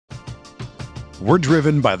We're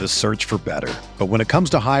driven by the search for better. But when it comes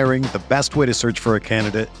to hiring, the best way to search for a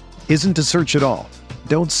candidate isn't to search at all.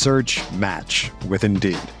 Don't search, match with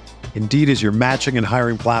Indeed. Indeed is your matching and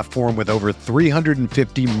hiring platform with over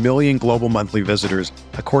 350 million global monthly visitors,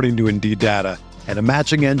 according to Indeed data, and a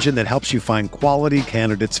matching engine that helps you find quality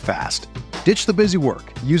candidates fast. Ditch the busy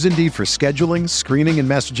work. Use Indeed for scheduling, screening, and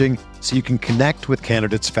messaging so you can connect with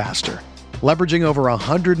candidates faster. Leveraging over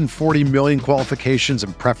 140 million qualifications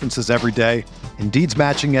and preferences every day, Indeed's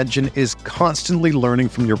matching engine is constantly learning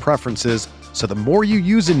from your preferences, so the more you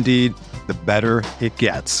use Indeed, the better it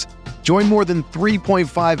gets. Join more than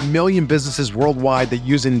 3.5 million businesses worldwide that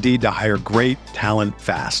use Indeed to hire great talent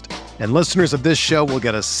fast. And listeners of this show will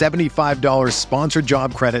get a $75 sponsored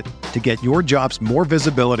job credit to get your jobs more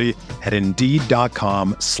visibility at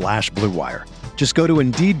Indeed.com/Blue Wire. Just go to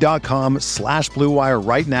Indeed.com/Blue Wire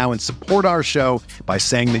right now and support our show by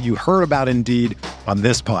saying that you heard about Indeed on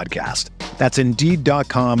this podcast. That's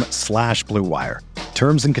Indeed.com/Blue Wire.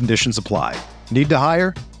 Terms and conditions apply. Need to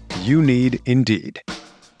hire? You need Indeed.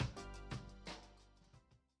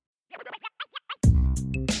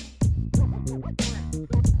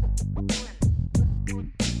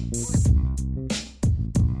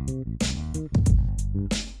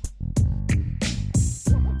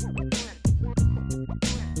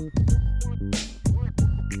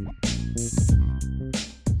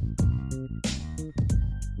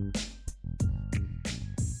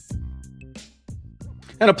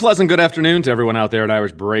 And a pleasant good afternoon to everyone out there in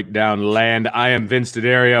Irish Breakdown land. I am Vince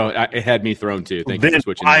D'Addario. It had me thrown too. Thank you for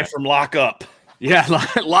switching. Live from lockup. Yeah,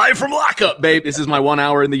 live from lockup, babe. This is my 1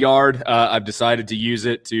 hour in the yard. I've decided to use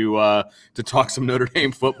it to talk some Notre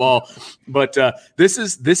Dame football. But this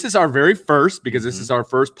is our very first, because this is our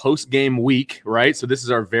first post-game week, right? So this is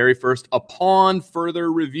our very first upon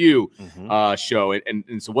further review show.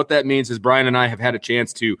 And so what that means is Brian and I have had a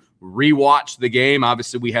chance to rewatch the game.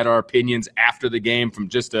 Obviously, we had our opinions after the game from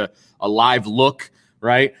just a live look,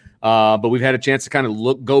 right? But we've had a chance to kind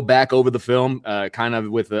of go back over the film, kind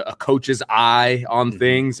of with a coach's eye on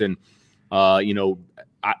things. And,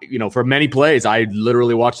 for many plays, I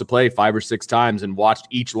literally watched the play 5 or 6 times and watched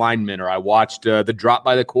each lineman, or I watched the drop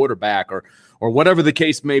by the quarterback, or whatever the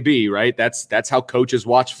case may be, right? That's how coaches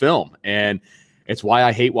watch film. And it's why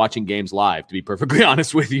I hate watching games live, to be perfectly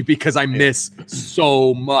honest with you, because I miss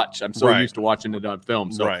so much. I'm so used to watching it on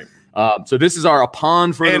film. So, so this is our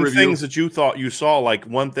upon further review. And things that you thought you saw, like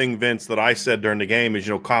one thing, Vince, that I said during the game is,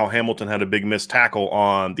 Kyle Hamilton had a big missed tackle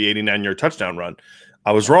on the 89-yard touchdown run.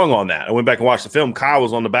 I was wrong on that. I went back and watched the film. Kyle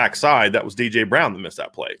was on the backside. That was DJ Brown that missed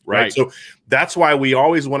that play, right? So that's why we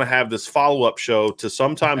always want to have this follow-up show to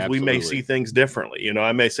sometimes we may see things differently.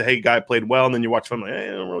 I may say, hey, guy played well, and then you watch film, like, hey,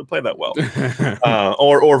 I don't really play that well.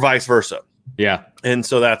 or vice versa. Yeah. And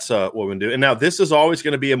so that's what we're going to do. and now this is always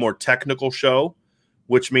going to be a more technical show,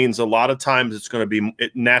 which means a lot of times it's going to be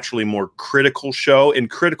naturally more critical show, and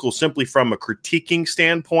critical simply from a critiquing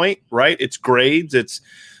standpoint, right? It's grades, it's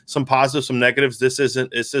some positives, some negatives.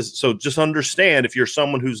 So just understand, if you're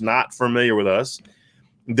someone who's not familiar with us,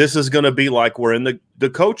 this is going to be like we're in the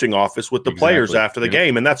coaching office with the players after the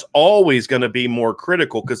game. And that's always going to be more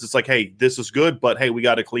critical, because it's like, hey, this is good, but hey, we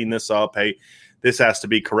got to clean this up. Hey, this has to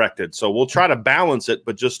be corrected. So we'll try to balance it,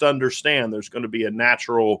 but just understand there's going to be a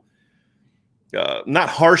natural not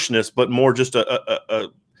harshness, but more just a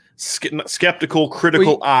skeptical,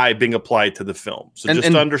 critical eye being applied to the film. So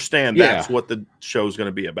just understand that's what the show is going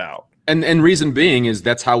to be about. And reason being is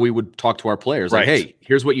that's how we would talk to our players. Like, hey,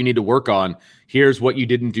 here's what you need to work on. Here's what you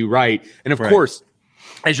didn't do right. And of course,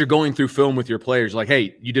 as you're going through film with your players, like,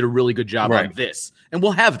 hey, you did a really good job on this. And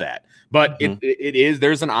we'll have that. But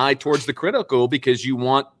there's an eye towards the critical, because you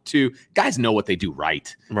want to – guys know what they do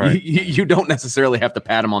right. You don't necessarily have to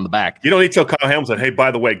pat them on the back. You don't need to tell Kyle Hamilton, hey,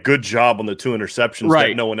 by the way, good job on the 2 interceptions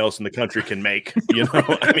that no one else in the country can make.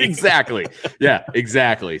 Exactly. Yeah,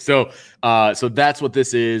 exactly. So that's what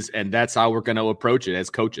this is, and that's how we're going to approach it as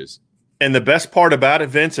coaches. And the best part about it,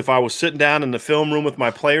 Vince, if I was sitting down in the film room with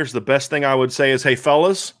my players, the best thing I would say is, hey,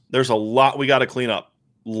 fellas, there's a lot we got to clean up.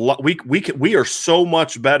 We are so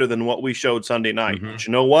much better than what we showed Sunday night. But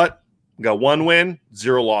you know what? We got 1 win,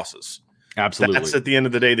 0 losses. Absolutely. That's at the end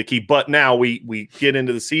of the day the key. But now we get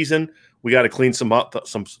into the season. We got to clean some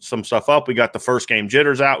stuff up. We got the first game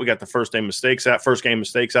jitters out. We got the first game mistakes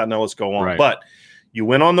out. Now let's go on. But you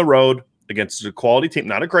went on the road against a quality team,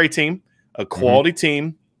 not a great team, a quality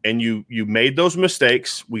team, and you made those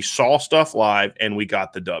mistakes. We saw stuff live, and we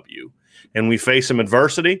got the W. And we faced some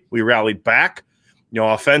adversity. We rallied back.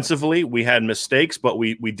 Offensively, we had mistakes, but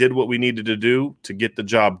we did what we needed to do to get the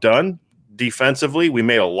job done. Defensively, we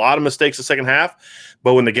made a lot of mistakes the second half,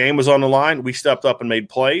 but when the game was on the line, we stepped up and made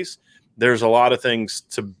plays. there's a lot of things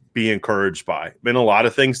to be encouraged by. Been a lot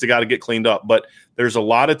of things that got to get cleaned up, but there's a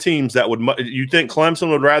lot of teams that would. You think Clemson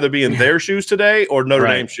would rather be in their shoes today or Notre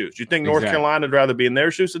Dame shoes? You think North Carolina would rather be in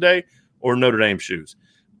their shoes today or Notre Dame shoes?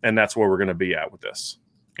 And that's where we're going to be at with this.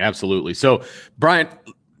 Absolutely. So, Brian,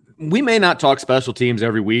 we may not talk special teams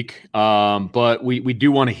every week, but we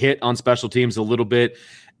do want to hit on special teams a little bit.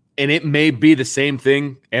 And it may be the same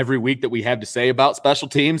thing every week that we have to say about special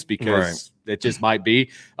teams because it just might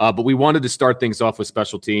be. But we wanted to start things off with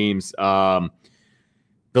special teams. The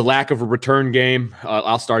lack of a return game,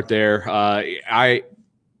 I'll start there. I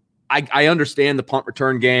understand the punt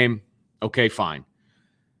return game. Okay, fine.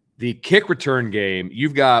 The kick return game,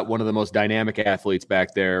 you've got one of the most dynamic athletes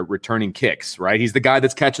back there returning kicks, right? He's the guy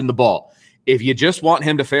that's catching the ball. If you just want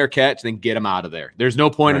him to fair catch, then get him out of there. There's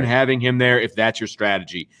no point in having him there if that's your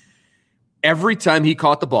strategy. Every time he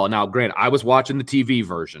caught the ball, now, granted, I was watching the TV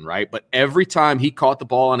version, right? But every time he caught the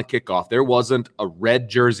ball on a kickoff, there wasn't a red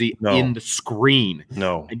jersey in the screen.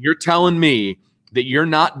 No. And you're telling me that you're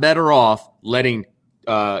not better off letting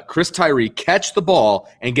Chris Tyree catch the ball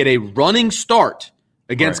and get a running start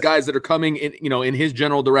against guys that are coming in, in his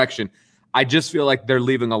general direction. I just feel like they're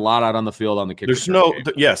leaving a lot out on the field on the kick.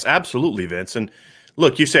 Yes, absolutely, Vince. And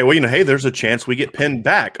look, you say, well, hey, there's a chance we get pinned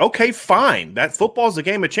back. Okay, fine. That football's a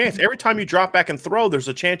game of chance. Every time you drop back and throw, there's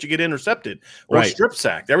a chance you get intercepted or strip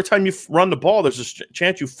sacked. Every time you run the ball, there's a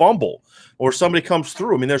chance you fumble or somebody comes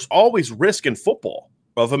through. I mean, there's always risk in football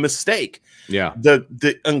of a mistake. Yeah.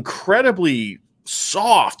 The incredibly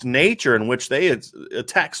soft nature in which they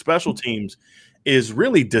attack special teams is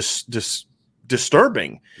really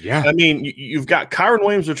disturbing. Yeah. I mean, you've got Kyron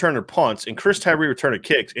Williams returning punts and Chris Tyree returning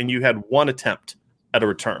kicks, and you had one attempt at a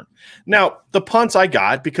return. Now, the punts I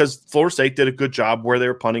got because Florida State did a good job where they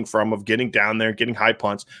were punting from of getting down there, getting high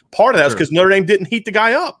punts. Part of that's because Notre Dame didn't heat the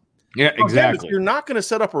guy up. Yeah, exactly. Again, if you're not going to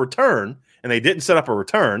set up a return, and they didn't set up a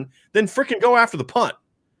return, then freaking go after the punt.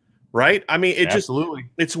 Right? I mean,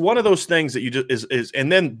 it's one of those things that you just is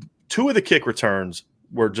and then two of the kick returns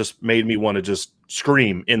were just made me want to just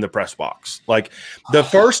scream in the press box. Like the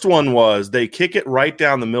first one was they kick it right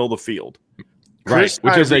down the middle of the field. Right,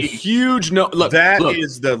 which is a huge no. Look,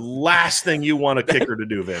 is the last thing you want a kicker to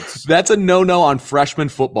do, Vince. That's a no on freshman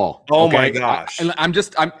football. Oh my gosh!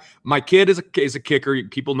 My kid is a kicker.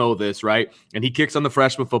 People know this, right? And he kicks on the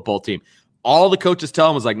freshman football team. All the coaches tell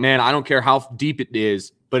him was like, man, I don't care how deep it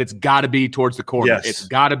is, but it's got to be towards the corner. Yes. It's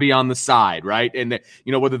got to be on the side, right? And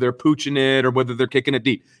whether they're pooching it or whether they're kicking it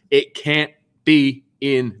deep, it can't be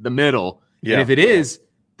in the middle. Yeah. And if it is,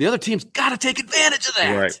 the other team's got to take advantage of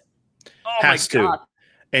that. Right. Oh Has my God. to.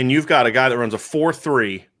 And you've got a guy that runs a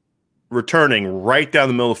 4.3 returning right down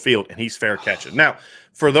the middle of the field, and he's fair catching. Now,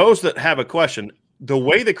 for those that have a question, the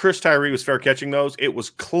way that Chris Tyree was fair catching those, it was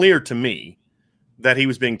clear to me that he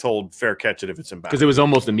was being told fair catch it if it's in bounds. Because it was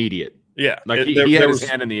almost immediate. Yeah. Like he had his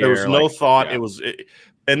hand in the air. There was no thought. Yeah.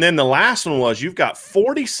 And then the last one was you've got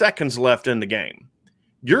 40 seconds left in the game.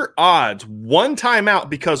 Your odds, one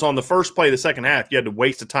timeout, because on the first play of the second half, you had to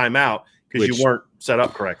waste a timeout because you weren't set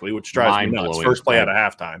up correctly, which drives me nuts. First play out of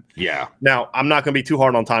halftime. Yeah. Now, I'm not going to be too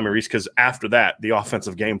hard on Tommy Rees because after that, the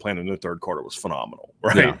offensive game plan in the third quarter was phenomenal,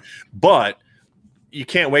 right? Yeah. But you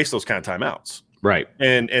can't waste those kind of timeouts. Right.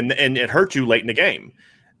 And it hurt you late in the game.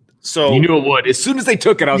 So you knew it would. As soon as they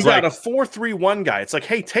took it, I was like, you got a 4-3-1 guy. It's like,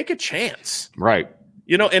 hey, take a chance. Right.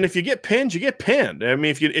 And if you get pinned, you get pinned. I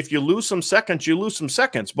mean, if you lose some seconds, you lose some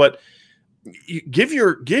seconds. But you give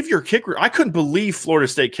your kicker. I couldn't believe Florida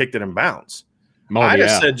State kicked it in bounds. I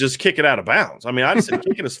just said just kick it out of bounds. I mean, I just said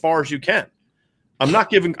kick it as far as you can. I'm not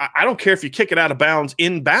giving. I don't care if you kick it out of bounds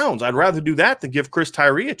in bounds. I'd rather do that than give Chris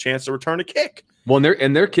Tyree a chance to return a kick. Well,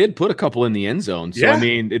 and their kid put a couple in the end zone. So I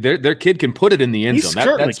mean, their kid can put it in the end zone.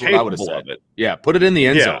 That's what I would have said. Yeah, put it in the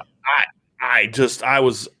end zone. I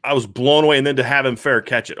was blown away, and then to have him fair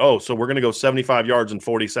catch it. Oh, so we're going to go 75 yards and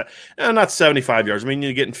 40 seconds. Not 75 yards. I mean,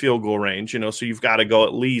 you get in field goal range, so you've got to go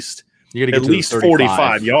at least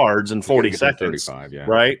 45 yards and 40 seconds. 35, yeah.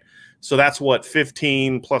 Right? So that's what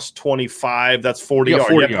 15 plus 25. That's 40 yards.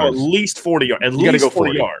 You have to go at least 40 yards. At least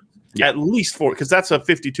 40 yards. Yeah. At least 40, because that's a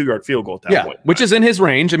 52-yard field goal at that point. Which is in his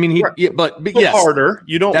range. I mean, but yes, harder.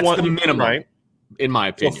 You don't want the minimum, right? In my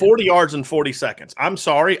opinion. So 40 yards and 40 seconds. I'm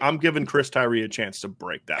sorry. I'm giving Chris Tyree a chance to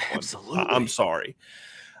break that one. Absolutely. I'm sorry.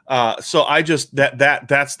 So I just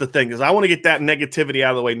that's the thing is I want to get that negativity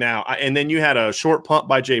out of the way now. And then you had a short punt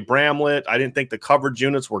by Jay Bramlett. I didn't think the coverage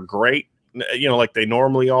units were great, like they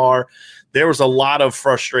normally are. There was a lot of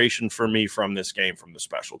frustration for me from this game from the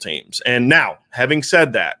special teams. And now, having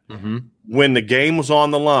said that, when the game was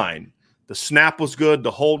on the line, the snap was good,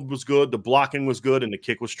 the hold was good, the blocking was good, and the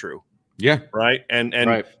kick was true. Yeah. Right. And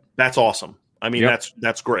That's awesome. I mean,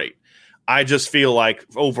 that's great. I just feel like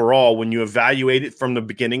overall, when you evaluate it from the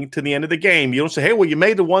beginning to the end of the game, you don't say, hey, well, you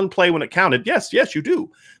made the one play when it counted. Yes, you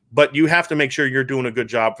do. But you have to make sure you're doing a good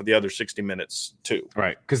job for the other 60 minutes too.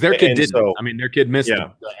 Right. Because their kid didn't. So, I mean, their kid missed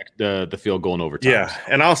the field goal in overtime. Yeah.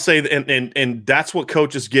 And I'll say, and that's what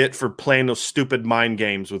coaches get for playing those stupid mind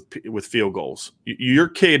games with field goals. Your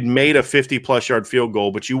kid made a 50-plus yard field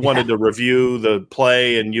goal, but you wanted to review the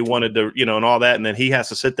play and you wanted to, and all that. And then he has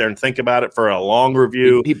to sit there and think about it for a long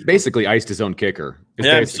review. He basically iced his own kicker.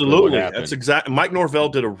 Yeah, absolutely. That's exactly. Mike Norvell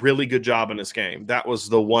did a really good job in this game. That was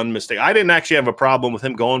the one mistake. I didn't actually have a problem with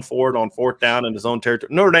him going for it on fourth down in his own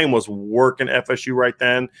territory. Notre Dame was working FSU right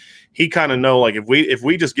then. He kind of know, like, if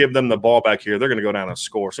we just give them the ball back here, they're going to go down and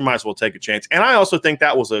score. So might as well take a chance. And I also think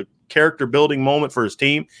that was a character building moment for his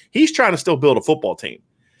team. He's trying to still build a football team.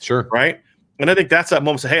 Sure. Right. And I think that's that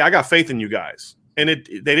moment. Say, hey, I got faith in you guys. And they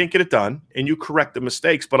didn't get it done, and you correct the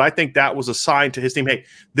mistakes. But I think that was a sign to his team, hey,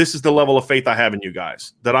 this is the level of faith I have in you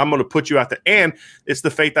guys, that I'm going to put you out there. And it's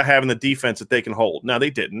the faith I have in the defense that they can hold. Now, they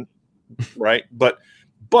didn't, right? But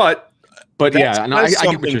yeah, no, I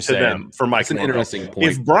get what you're saying. Them for Mike. It's an interesting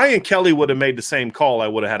point. If Brian Kelly would have made the same call, I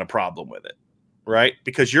would have had a problem with it, right?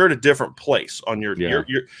 Because you're at a different place on your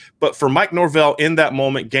but for Mike Norvell in that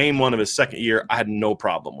moment, game one of his second year, I had no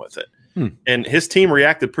problem with it. And his team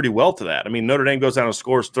reacted pretty well to that. I mean, Notre Dame goes down and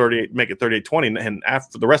scores 38, make it 38-20, and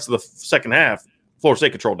after the rest of the second half, Florida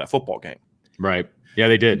State controlled that football game. Right. Yeah,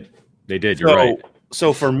 they did. They did. You're right.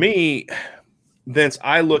 So for me, Vince,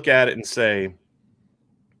 I look at it and say,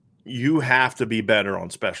 you have to be better on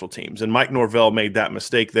special teams. And Mike Norvell made that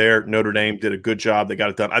mistake there. Notre Dame did a good job. They got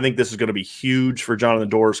it done. I think this is going to be huge for Jonathan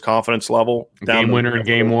Doerr's confidence level. Game winner in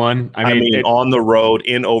game one. I mean on the road,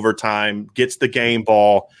 in overtime, gets the game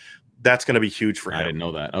ball. That's going to be huge for him. I didn't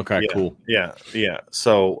know that. Okay, cool. Yeah.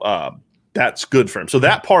 So that's good for him. So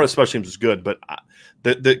that part of special teams is good. But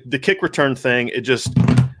the kick return thing,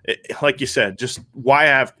 like you said, just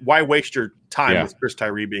why waste your time with Chris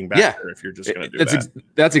Tyree being back there if you're just going to do that?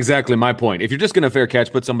 That's exactly my point. If you're just going to fair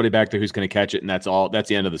catch, put somebody back there who's going to catch it, and that's all. That's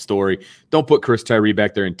the end of the story. Don't put Chris Tyree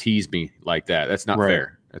back there and tease me like that. That's not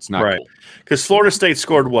fair. That's not right. Because Florida State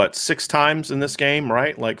scored 6 times in this game,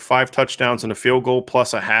 right? Like 5 touchdowns and a field goal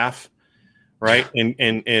plus a half, right? And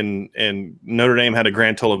Notre Dame had a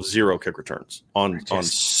grand total of 0 kick returns on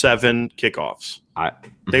 7 kickoffs.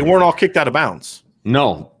 They weren't all kicked out of bounds.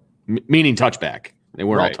 No, meaning touchback. They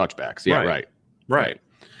weren't all touchbacks. Yeah, right.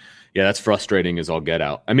 Yeah, that's frustrating as all get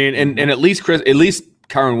out. I mean, and at least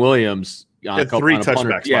Kyron Williams had 3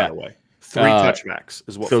 touchbacks, by the way. 3 touchbacks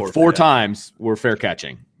is what. So 4 times were fair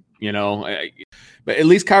catching, but at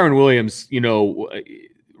least Kyron Williams,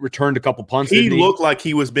 returned a couple punts. He looked like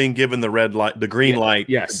he was being given the green light,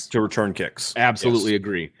 yes, to return kicks. Absolutely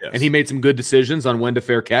agree. Yes. And he made some good decisions on when to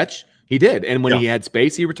fair catch. He did, and when he had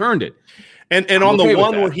space, he returned it. And on the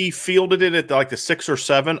one when he fielded it at the 6 or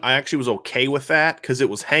 7, I actually was okay with that because it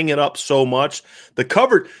was hanging up so much. The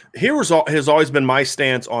cover has always been my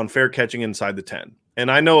stance on fair catching inside the 10. And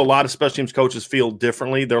I know a lot of special teams coaches feel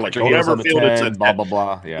differently. They're like, don't ever field it to blah, blah,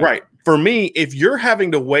 blah. Yeah. Right. For me, if you're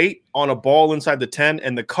having to wait on a ball inside the 10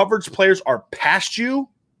 and the coverage players are past you,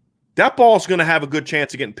 that ball is going to have a good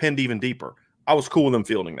chance of getting pinned even deeper. I was cool with them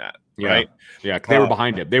fielding that. Right. Yeah. They were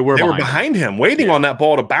behind him. They were behind him, waiting on that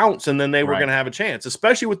ball to bounce, and then they were going to have a chance,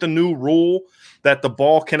 especially with the new rule that the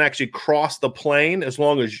ball can actually cross the plane as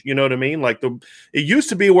long as, you know what I mean? Like it used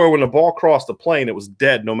to be where when the ball crossed the plane, it was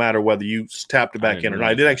dead no matter whether you tapped it back in or not.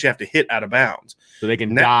 I did actually have to hit out of bounds. So they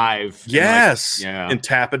can dive. Yes. And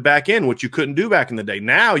tap it back in, which you couldn't do back in the day.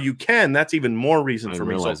 Now you can. That's even more reason for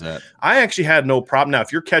me. I actually had no problem. Now,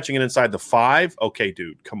 if you're catching it inside the 5, okay,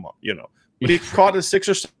 dude, come on, But he caught a 6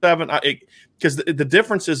 or 7 because the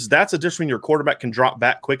difference is that's a difference when your quarterback can drop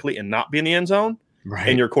back quickly and not be in the end zone. Right.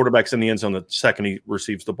 And your quarterback's in the end zone the second he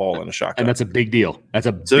receives the ball in a shotgun. And that's a big deal. It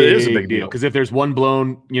is a big deal. Because if there's one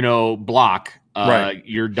blown, block,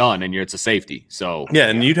 you're done and it's a safety. So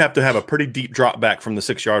and you'd have to have a pretty deep drop back from the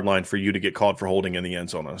 6-yard line for you to get called for holding in the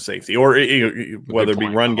end zone on a safety, or whether it be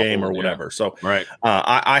run game or whatever. So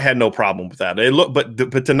I had no problem with that.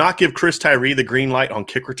 But to not give Chris Tyree the green light on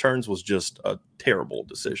kick returns was just a terrible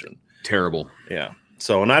decision. Terrible. Yeah.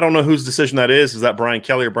 So, and I don't know whose decision that is. Is that Brian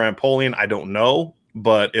Kelly or Brian Polian? I don't know.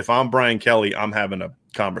 But if I'm Brian Kelly, I'm having a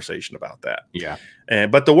conversation about that. Yeah.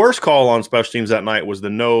 But the worst call on special teams that night was the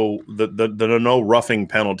no roughing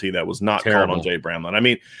penalty that was not called on Jay Bramlett. I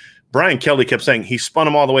mean, Brian Kelly kept saying he spun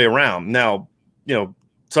him all the way around. Now,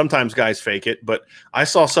 sometimes guys fake it, but I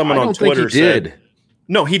saw someone on Twitter said,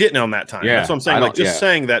 no, he didn't on that time. Yeah. That's what I'm saying.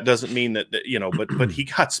 Saying that doesn't mean that but he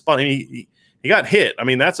got spun. He got hit. I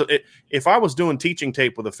mean, if I was doing teaching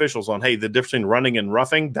tape with officials on, hey, the difference between running and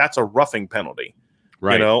roughing, that's a roughing penalty.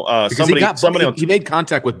 Right. You know, he made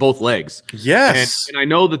contact with both legs. Yes. And I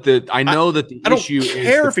know that the issue is I don't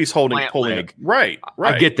care if he's pulling it. Right.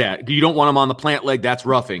 I get that. You don't want him on the plant leg. That's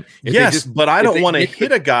roughing. But I don't want to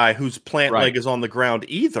hit a guy whose plant leg is on the ground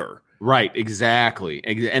either. Right. Exactly.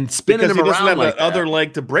 And spinning him he doesn't around have like the other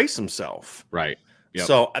leg to brace himself. Right. Yep.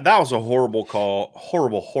 So that was a horrible call.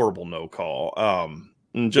 Horrible no call.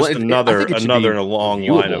 Another in a long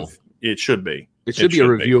line of it should be. It should be a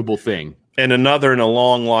reviewable thing. And another in a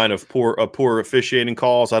long line of poor officiating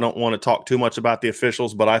calls. I don't want to talk too much about the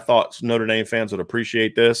officials, but I thought Notre Dame fans would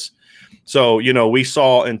appreciate this. So, we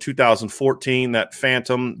saw in 2014 that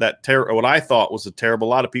phantom, what I thought was a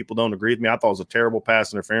lot of people don't agree with me. I thought it was a terrible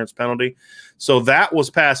pass interference penalty. So that was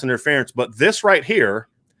pass interference. But this right here,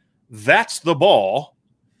 that's the ball.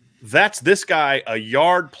 That's this guy, a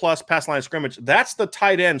yard plus pass line of scrimmage. That's the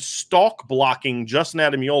tight end stalk blocking Justin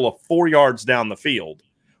Adamiola 4 yards down the field.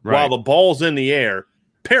 Right. While the ball's in the air.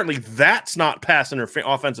 Apparently, that's not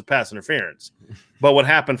offensive pass interference. But what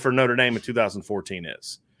happened for Notre Dame in 2014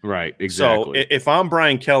 is. Right, exactly. So if I'm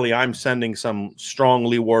Brian Kelly, I'm sending some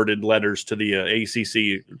strongly worded letters to the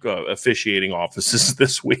ACC officiating offices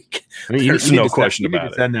this week. I mean, There's no question about it. You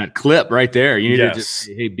need to send that clip right there. You need to just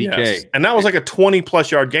say, hey, BK. Yes. And that was like a 20-plus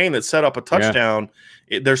yard game that set up a touchdown.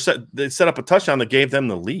 Yeah. They set up a touchdown that gave them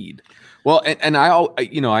the lead. Well, and I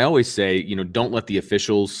always say, don't let the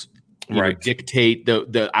officials dictate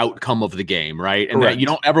the outcome of the game, right? And that you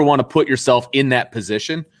don't ever want to put yourself in that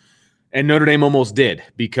position. And Notre Dame almost did,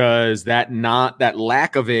 because that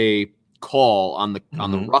lack of a call on the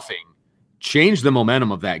roughing changed the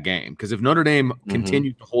momentum of that game. Because if Notre Dame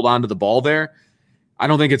continued to hold on to the ball there, I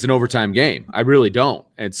don't think it's an overtime game. I really don't.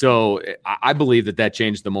 And so I believe that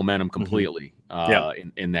changed the momentum completely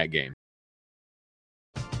in that game.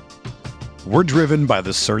 We're driven by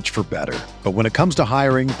the search for better. But when it comes to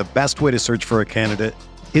hiring, the best way to search for a candidate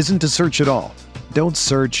isn't to search at all. Don't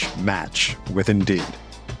search, match with Indeed.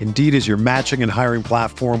 Indeed is your matching and hiring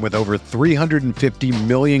platform with over 350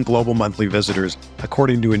 million global monthly visitors,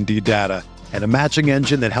 according to Indeed data, and a matching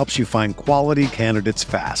engine that helps you find quality candidates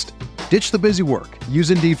fast. Ditch the busy work. Use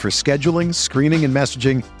Indeed for scheduling, screening, and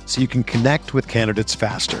messaging so you can connect with candidates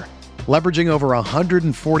faster. Leveraging over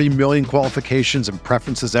 140 million qualifications and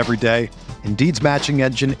preferences every day, Indeed's matching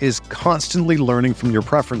engine is constantly learning from your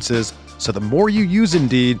preferences, so the more you use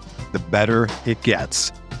Indeed, the better it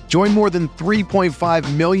gets. Join more than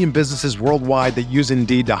 3.5 million businesses worldwide that use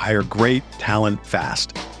Indeed to hire great talent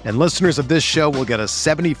fast. And listeners of this show will get a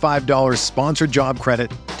 $75 sponsored job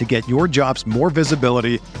credit to get your jobs more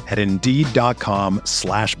visibility at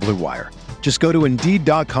Indeed.com/Blue Wire. Just go to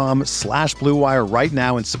Indeed.com/Blue Wire right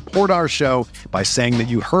now and support our show by saying that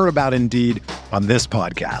you heard about Indeed on this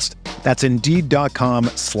podcast. That's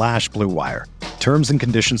Indeed.com/Blue Wire. Terms and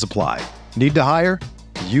conditions apply. Need to hire?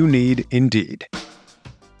 You need Indeed.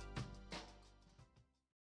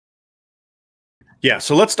 Yeah,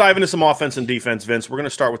 so let's dive into some offense and defense, Vince. We're going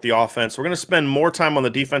to start with the offense. We're going to spend more time on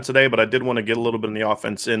the defense today, but I did want to get a little bit in the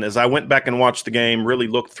offense in. As I went back and watched the game, really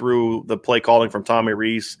looked through the play calling from Tommy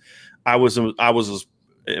Rees, I was as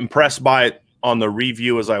impressed by it on the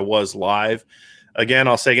review as I was live. Again,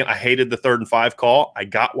 I'll say again, I hated the 3rd and 5 call. I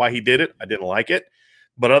got why he did it. I didn't like it.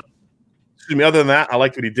 But other than that, I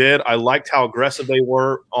liked what he did. I liked how aggressive they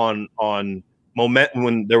were on momentum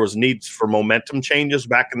when there was needs for momentum changes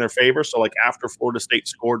back in their favor. So like after Florida State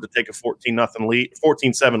scored to take a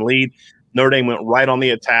 14-7 lead, Notre Dame went right on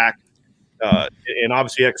the attack and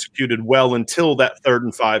obviously executed well until that 3rd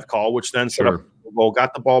and 5 call, which then set up the goal,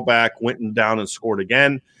 got the ball back, went down and scored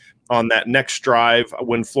again on that next drive.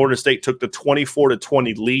 When Florida State took the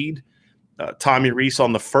 24-20 lead, Tommy Rees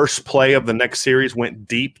on the first play of the next series went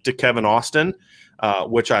deep to Kevin Austin,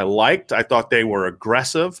 which I liked. I thought they were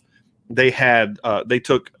aggressive. They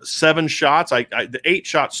took 7 shots. The 8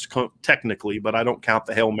 shots technically, but I don't count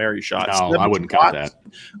the Hail Mary shots. No, I wouldn't count that.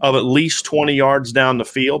 Of at least 20 yards down the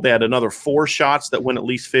field. They had another 4 shots that went at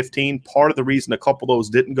least 15. Part of the reason a couple of those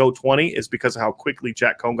didn't go 20 is because of how quickly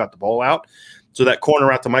Jack Cohn got the ball out. So that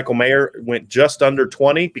corner out to Michael Mayer went just under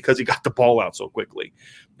 20 because he got the ball out so quickly.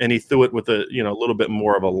 And he threw it with a little bit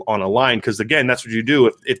more of on a line, because again, that's what you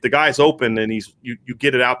do. If the guy's open and you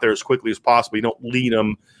get it out there as quickly as possible, you don't lead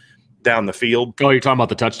him down the field. Oh, you're talking about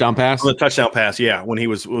the touchdown pass? The touchdown pass, yeah. When he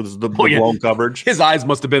was the blown coverage, his eyes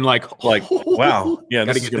must have been like, wow, yeah,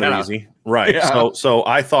 this is going to be easy, right? Yeah. So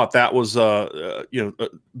I thought that was, there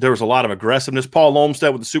was a lot of aggressiveness. Paul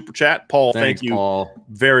Olmstead with the super chat. Paul, thank you, Paul,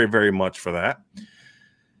 very, very much for that.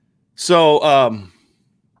 So,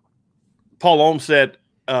 Paul Olmstead,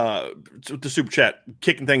 the super chat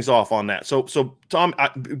kicking things off on that. So Tom,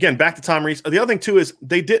 again, back to Tom Rees. The other thing too is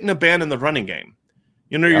they didn't abandon the running game.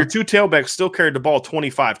 Your two tailbacks still carried the ball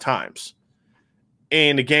 25 times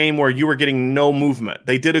in a game where you were getting no movement.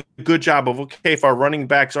 They did a good job of, okay, if our running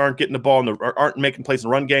backs aren't getting the ball or aren't making plays in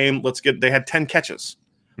the run game, they had 10 catches.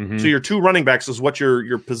 Mm-hmm. So your two running backs is what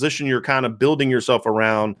your position you're kind of building yourself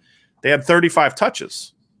around. They had 35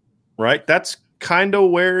 touches, right? That's kind of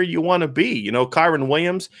where you want to be. Kyron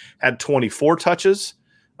Williams had 24 touches.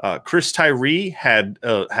 Chris Tyree had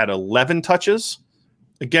 11 touches.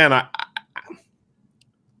 Again,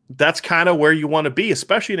 that's kind of where you want to be,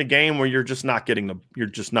 especially in a game where you're just not getting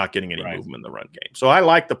any movement in the run game. So I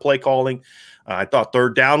like the play calling. I thought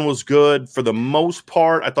third down was good for the most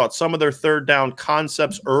part. I thought some of their third down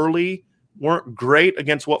concepts early weren't great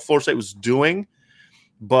against what Florida State was doing.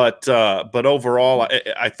 But overall,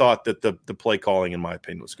 I thought that the play calling, in my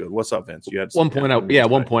opinion, was good. What's up, Vince? You had one point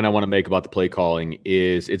I want to make about the play calling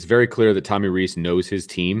is it's very clear that Tommy Rees knows his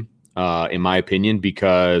team, in my opinion,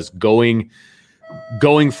 because going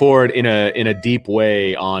forward in a deep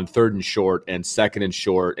way on third and short and second and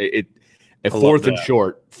short, fourth and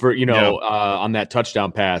short for on that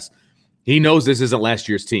touchdown pass. He knows this isn't last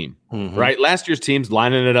year's team, right? Last year's team's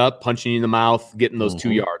lining it up, punching you in the mouth, getting those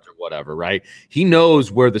 2 yards or whatever, right? He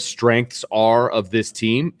knows where the strengths are of this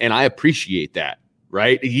team, and I appreciate that,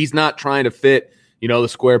 right? He's not trying to fit, the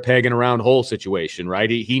square peg in a round hole situation, right?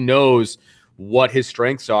 He knows what his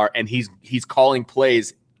strengths are, and he's calling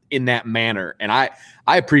plays in that manner, and I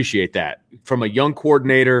appreciate that from a young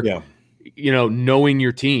coordinator. Yeah. Knowing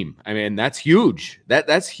your team. I mean, that's huge.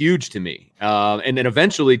 That's huge to me. And then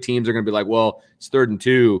eventually teams are going to be like, well, it's 3rd and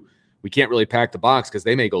 2. We can't really pack the box because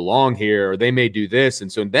they may go long here or they may do this.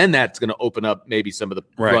 And so then that's going to open up maybe some of the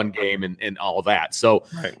run game and all of that. So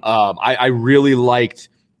I really liked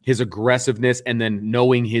his aggressiveness and then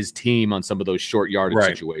knowing his team on some of those short yardage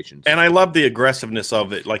situations. And I love the aggressiveness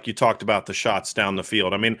of it. Like you talked about the shots down the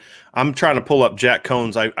field. I mean, I'm trying to pull up Jack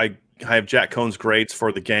Cohn's. I have Jack Cohn's grades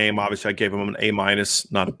for the game. Obviously, I gave him an A-,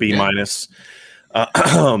 not a B-.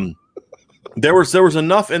 There was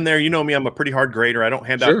enough in there. You know me, I'm a pretty hard grader. I don't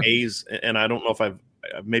hand out A's, and I don't know if I've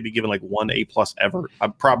maybe given like 1 A+ ever. I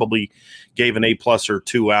probably gave an A+ or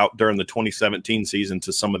 2 out during the 2017 season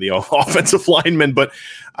to some of the offensive linemen, but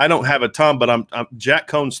I don't have a ton. But I'm Jack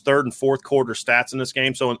Cohn's third and fourth quarter stats in this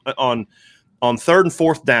game. So on third and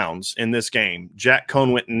fourth downs in this game, Jack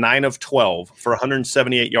Cohn went 9 of 12 for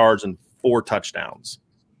 178 yards and 4 touchdowns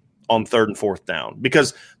on third and fourth down,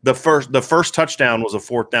 because the first touchdown was a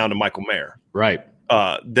fourth down to Michael Mayer. Right.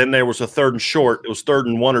 Then there was a third and short. It was 3rd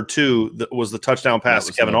and 1 or 2. That was the touchdown pass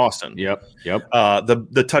to Kevin Austin. Yep.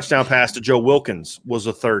 The touchdown pass to Joe Wilkins was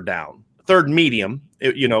a third down, third medium,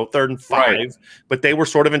 3rd and 5, right. But they were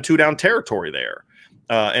sort of in 2-down territory there.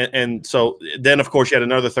 And so then, of course, you had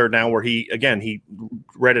another third down where he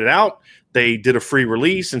read it out. They did a free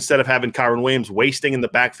release. Instead of having Kyron Williams wasting in the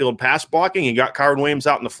backfield pass blocking, he got Kyron Williams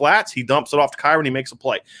out in the flats. He dumps it off to Kyron. He makes a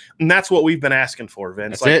play. And that's what we've been asking for,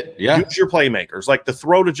 Vince. That's it. Yeah. Use your playmakers. Like the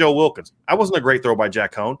throw to Joe Wilkins. That wasn't a great throw by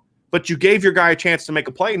Jack Cohn, but you gave your guy a chance to make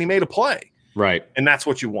a play, and he made a play. Right. And that's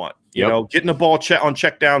what you want. Getting the ball on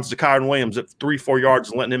check downs to Kyron Williams at 3-4 yards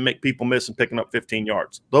and letting him make people miss and picking up 15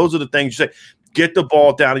 yards. Those are the things you say. Get the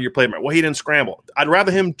ball down to your playmaker. Well, he didn't scramble. I'd rather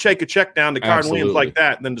him take a check down to Kyron Williams like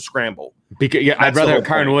that than to scramble. Because I'd rather have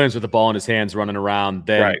Kyron Williams with the ball in his hands running around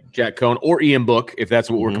than Jack Cohn or Ian Book, if that's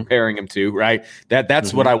what we're comparing him to, right?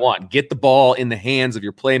 That's what I want. Get the ball in the hands of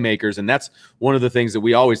your playmakers, and that's one of the things that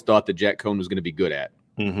we always thought that Jack Cohn was going to be good at.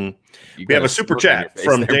 We have a super chat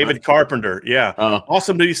from David Carpenter. Yeah.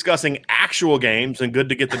 Awesome to be discussing actual games and good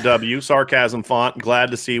to get the W. Sarcasm font.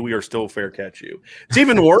 Glad to see we are still fair catch you. It's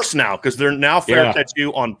even worse now because they're now fair catch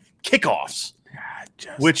you on kickoffs,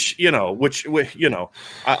 which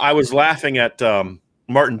I was laughing at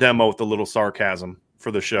Martin Demo with a little sarcasm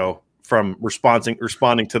for the show from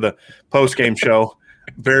responding to the post game show.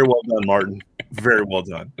 Very well done, Martin. Very well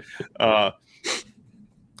done.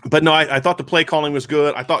 But no, I thought the play calling was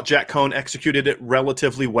good. I thought Jack Cohn executed it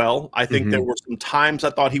relatively well. I think there were some times I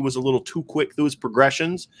thought he was a little too quick through his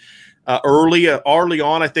progressions. Early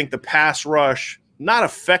on, I think the pass rush not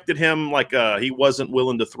affected him like he wasn't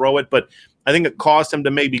willing to throw it, but I think it caused him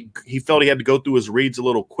to he felt he had to go through his reads a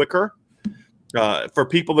little quicker. For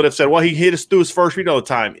people that have said, well, he hit us through his first read all the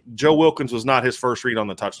time. Joe Wilkins was not his first read on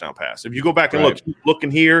the touchdown pass. If you go back and looking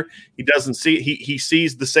here, he doesn't see it. He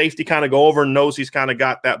sees the safety kind of go over and knows he's kind of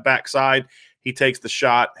got that backside. He takes the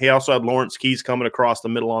shot. He also had Lawrence Keys coming across the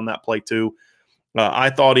middle on that play too.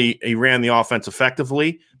 I thought he ran the offense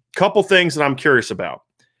effectively. Couple things that I'm curious about.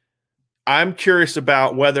 I'm curious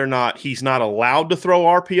about whether or not he's not allowed to throw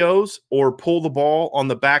RPOs or pull the ball on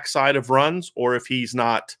the backside of runs, or if he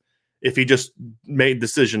just made the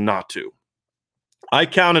decision not to. I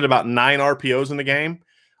counted about 9 RPOs in the game,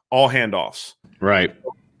 all handoffs. Right.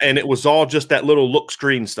 And it was all just that little look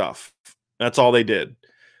screen stuff. That's all they did.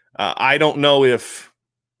 I don't know if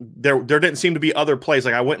there didn't seem to be other plays.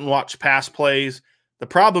 Like I went and watched pass plays. The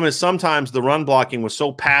problem is sometimes the run blocking was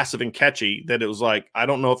so passive and catchy that it was like, I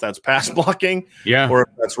don't know if that's pass blocking or if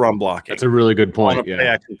that's run blocking. That's a really good point. Play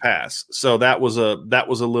action pass. So that was a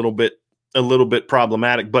little bit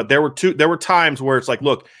problematic. But there were times where it's like,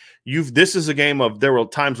 look, this is a game of, there were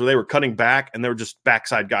times where they were cutting back and they were just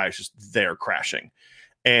backside guys just there crashing.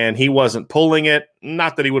 And he wasn't pulling it.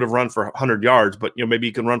 Not that he would have run for 100 yards, but maybe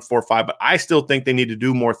he can run 4 or 5. But I still think they need to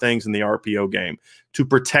do more things in the RPO game to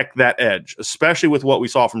protect that edge, especially with what we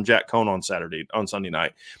saw from Jack Cohn on Sunday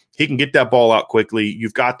night. He can get that ball out quickly.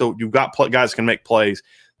 You've got guys that can make plays.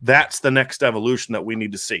 That's the next evolution that we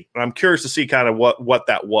need to see. And I'm curious to see kind of what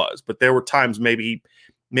that was. But there were times maybe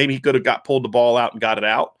he could have pulled the ball out and got it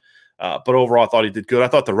out. But overall, I thought he did good. I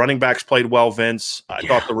thought the running backs played well, Vince. I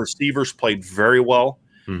thought the receivers played very well.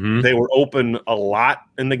 Mm-hmm. They were open a lot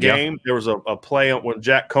in the game. There was a play when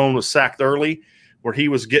Jack Cohn was sacked early where he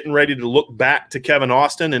was getting ready to look back to Kevin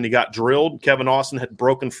Austin, and he got drilled. Kevin Austin had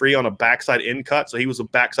broken free on a backside in cut, so he was a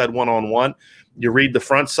backside one-on-one. You read the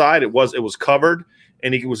front side, it was covered,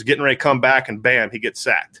 and he was getting ready to come back, and bam, he gets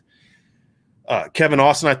sacked. Kevin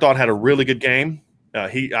Austin, I thought, had a really good game.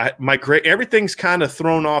 Everything's kind of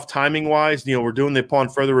thrown off timing-wise. We're doing the upon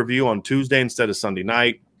further review on Tuesday instead of Sunday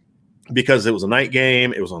night, because it was a night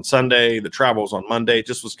game. It was on Sunday. The travel was on Monday. It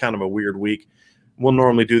just was kind of a weird week. We'll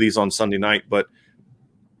normally do these on Sunday night, but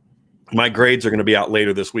my grades are going to be out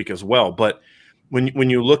later this week as well. But when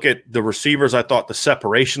you look at the receivers, I thought the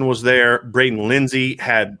separation was there. Braden Lindsey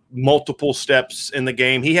had multiple steps in the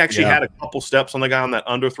game. He actually had a couple steps on the guy on that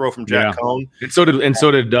underthrow from Jack Cohn. And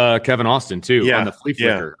so did Kevin Austin too on the flea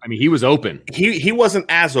flicker. I mean, he was open. He wasn't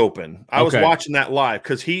as open. I was watching that live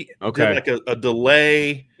because he did like a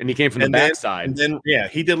delay. And he came from the backside. And then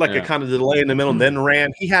he did like a kind of delay in the middle and then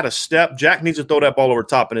ran. He had a step. Jack needs to throw that ball over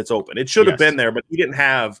top and it's open. It should have been there, but he didn't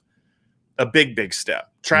have a big step.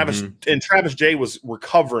 Travis Jay was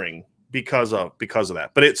recovering because of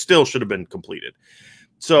that, but it still should have been completed.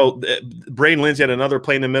 So Braden Lindsey had another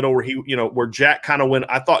play in the middle where where Jack kind of went.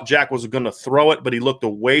 I thought Jack was going to throw it, but he looked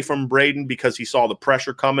away from Braden because he saw the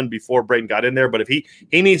pressure coming before Braden got in there. But if he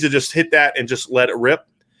needs to just hit that and just let it rip,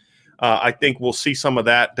 I think we'll see some of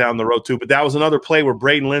that down the road too. But that was another play where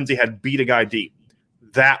Braden Lindsey had beat a guy deep.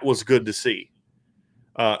 That was good to see.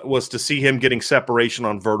 Was to see him getting separation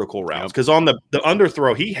on vertical routes. Because on the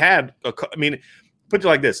underthrow, he had put it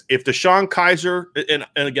like this. If DeShone Kizer, and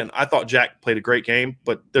again, I thought Jack played a great game,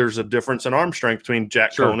 but there's a difference in arm strength between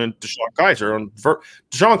Jack Cohn and DeShone Kizer.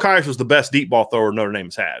 DeShone Kizer was the best deep ball thrower Notre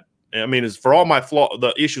Dame's had. I mean, for all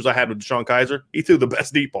the issues I had with DeShone Kizer, he threw the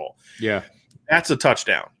best deep ball. Yeah. That's a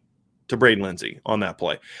touchdown to Braden Lindsey on that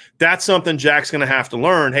play. That's something Jack's going to have to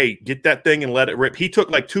learn. Hey, get that thing and let it rip. He took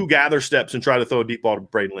like 2 gather steps and tried to throw a deep ball to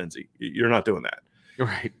Braden Lindsey. You're not doing that.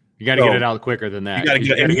 Right. You got to get it out quicker than that. You got to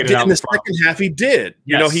get it out in the second half. He did.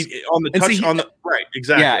 Yes. He on the touch right.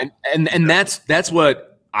 Exactly. Yeah, and that's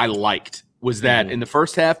what I liked was that in the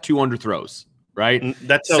first half 2 underthrows. Right. And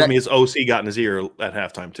that tells me his OC got in his ear at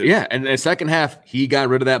halftime too. Yeah. And the second half, he got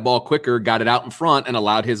rid of that ball quicker, got it out in front, and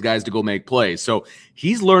allowed his guys to go make plays. So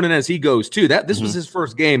he's learning as he goes too. This was his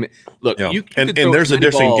first game. Look, you and there's a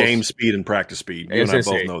difference in game speed and practice speed. You and I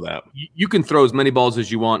both know that. You can throw as many balls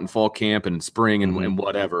as you want in fall camp and spring and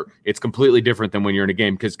whatever. It's completely different than when you're in a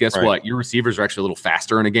game because guess what? Your receivers are actually a little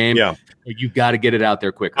faster in a game. Yeah. You've got to get it out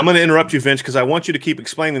there quicker. I'm going to interrupt you, Vince, because I want you to keep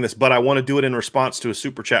explaining this, but I want to do it in response to a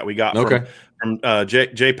super chat we got from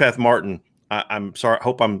J-Peth Martin. I'm sorry. I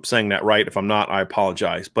hope I'm saying that right. If I'm not, I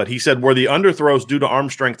apologize. But he said, were the underthrows due to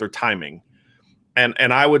arm strength or timing? And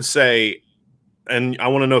I would say, and I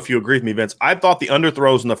want to know if you agree with me, Vince, I thought the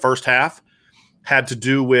underthrows in the first half had to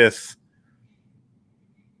do with,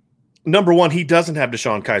 number one, he doesn't have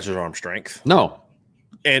DeShone Kizer's arm strength. No.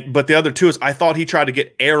 But the other two is I thought he tried to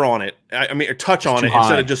get air on it. Or touch on it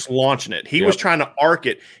instead of just launching it. He was trying to arc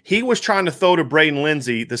it. He was trying to throw to Braden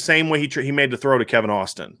Lindsey the same way he made the throw to Kevin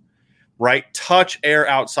Austin, right? Touch air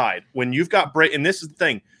outside. When you've got and this is the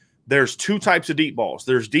thing, there's 2 types of deep balls.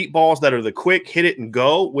 There's deep balls that are the quick hit it and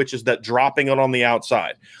go, which is that dropping it on the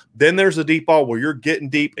outside. Then there's a deep ball where you're getting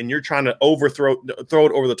deep and you're trying to throw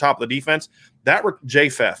it over the top of the defense.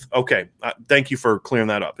 J-Feth. Okay, thank you for clearing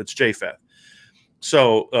that up. It's J-Feth.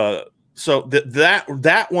 So So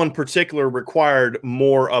that one particular required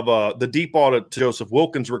more of the deep ball to Joseph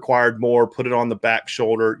Wilkins required more, put it on the back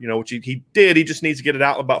shoulder, which he did. He just needs to get it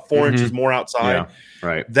out about 4 inches more outside. Yeah,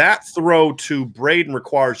 right. That throw to Braden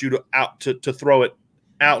requires you to throw it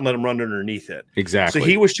out and let him run underneath it. Exactly. So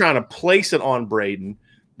he was trying to place it on Braden,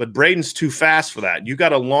 but Braden's too fast for that. You got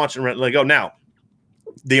to launch and let go. Now,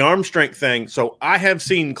 the arm strength thing. So I have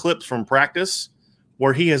seen clips from practice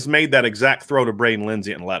where he has made that exact throw to Braden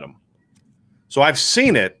Lindsey and let him. So I've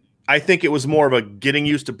seen it. I think it was more of a getting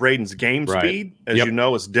used to Braden's game speed, as you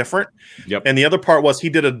know, is different. Yep. And the other part was he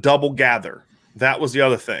did a double gather. That was the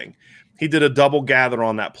other thing. He did a double gather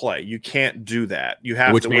on that play. You can't do that. You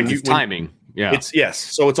have Which to means it's timing. Yeah.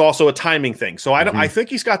 So it's also a timing thing. So I think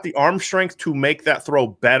he's got the arm strength to make that throw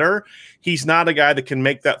better. He's not a guy that can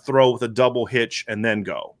make that throw with a double hitch and then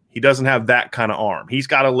go. He doesn't have that kind of arm. He's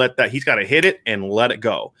got to he's got to hit it and let it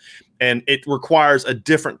go. And it requires a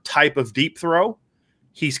different type of deep throw.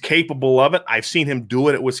 He's capable of it. I've seen him do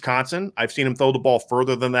it at Wisconsin. I've seen him throw the ball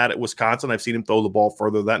further than that at Wisconsin. I've seen him throw the ball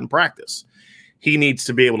further than that in practice. He needs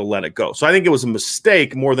to be able to let it go. So I think it was a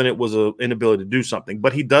mistake more than it was an inability to do something.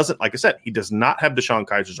 But he doesn't, like I said, he does not have DeShone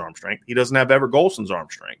Kizer's arm strength. He doesn't have Everett Golson's arm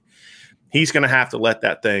strength. He's going to have to let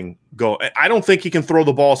that thing go. I don't think he can throw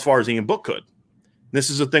the ball as far as Ian Book could. This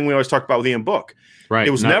is the thing we always talk about with Ian Book. Right.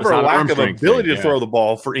 It was never a lack of ability to throw the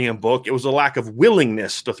ball for Ian Book. It was a lack of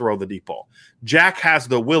willingness to throw the deep ball. Jack has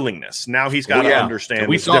the willingness. Now he's got to understand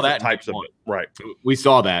we saw that types of it. Right. We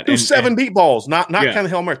saw that. Through 7 deep balls, not kind of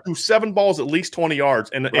Hail Mary. Through 7 balls at least 20 yards.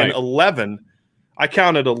 And 11, I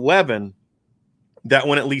counted 11 that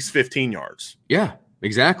went at least 15 yards. Yeah,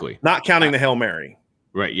 exactly. Not counting the Hail Mary.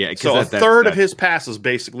 Right, yeah. So a third of his passes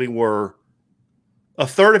basically were – a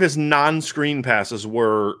third of his non-screen passes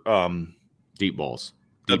were deep balls.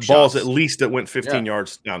 Deep balls at least that went 15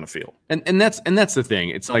 yards down the field. And that's the thing.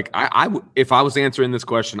 It's like if I was answering this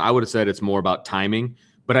question, I would have said it's more about timing,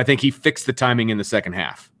 but I think he fixed the timing in the second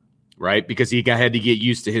half, right? Because he had to get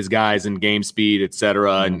used to his guys and game speed, et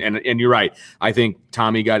cetera. And you're right. I think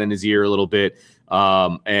Tommy got in his ear a little bit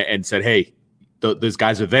and said, hey, those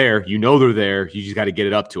guys are there. They're there. You just got to get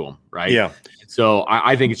it up to them, right? Yeah. So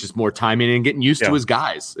I think it's just more timing and getting used to his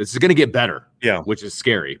guys. It's going to get better, which is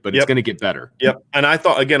scary, but it's going to get better. Yep. And I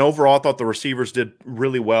thought, again, overall, I thought the receivers did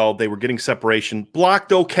really well. They were getting separation.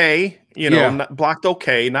 Blocked okay, blocked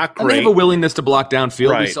okay, not great. And they have a willingness to block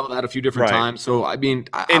downfield. Right. We saw that a few different times. So, I mean,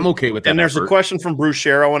 I'm okay with that. And there's a question from Bruce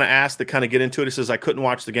Scher I want to ask to kind of get into it. It says, I couldn't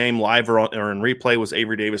watch the game live or in replay. Was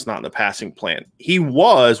Avery Davis not in the passing plan? He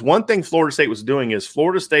was. One thing Florida State was doing is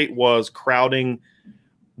Florida State was crowding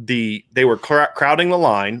they were crowding the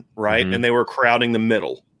line, right? And they were crowding the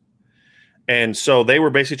middle. And so they were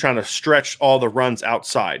basically trying to stretch all the runs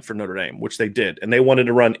outside for Notre Dame, which they did. And they wanted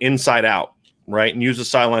to run inside out, right? And use the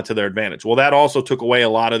sideline to their advantage. Well, that also took away a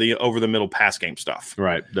lot of the over the middle pass game stuff.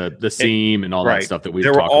 Right. The seam and all that stuff that we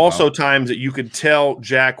There were also times that you could tell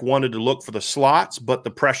Jack wanted to look for the slots, but the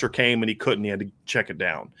pressure came and he couldn't. He had to check it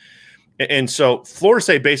down. And so Florida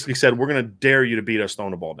State basically said, we're going to dare you to beat us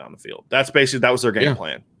throwing the ball down the field. That was their game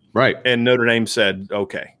plan. Right. And Notre Dame said,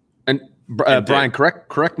 okay. And Brian,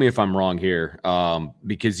 correct me if I'm wrong here,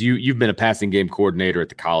 because you've been a passing game coordinator at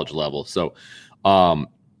the college level. So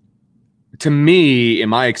to me, in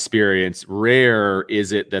my experience, rare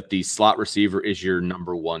is it that the slot receiver is your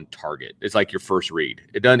number one target. It's like your first read.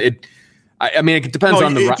 It depends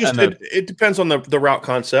on the it depends on the route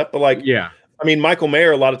concept, but I mean, Michael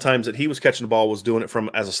Mayer, a lot of times that he was catching the ball was doing it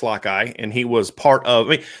as a slot guy, and he was part of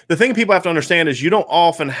 – the thing people have to understand is you don't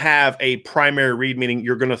often have a primary read, meaning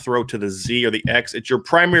you're going to throw to the Z or the X. It's your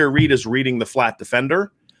primary read is reading the flat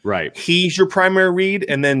defender. Right. He's your primary read,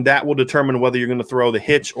 and then that will determine whether you're going to throw the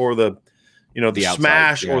hitch or the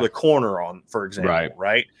smash or the corner on, for example,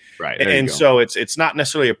 right? Right. And so it's not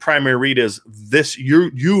necessarily a primary read as this –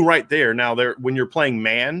 you right there. Now, when you're playing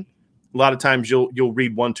man – a lot of times you'll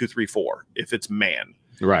read 1, 2, 3, 4 if it's man.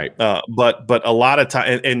 Right. But a lot of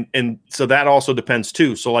time and so that also depends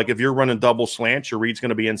too. So like if you're running double slants, your read's going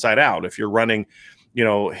to be inside out. If you're running,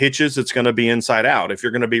 hitches, it's going to be inside out. If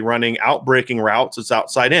you're going to be running out breaking routes, it's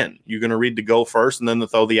outside in. You're going to read the go first and then the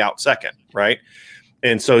throw the out second, right?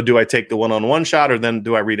 And so do I take the one-on-one shot or then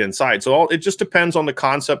do I read inside? So it just depends on the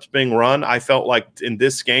concepts being run. I felt like in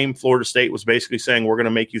this game, Florida State was basically saying, we're going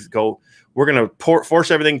to make you go, we're going to force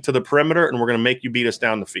everything to the perimeter and we're going to make you beat us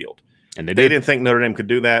down the field. And they didn't think Notre Dame could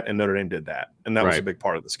do that, and Notre Dame did that. And that was a big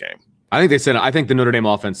part of this game. I think the Notre Dame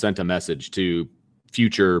offense sent a message to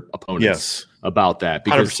future opponents about that.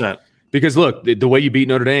 100%. Because look, the way you beat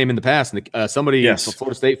Notre Dame in the past, and somebody, a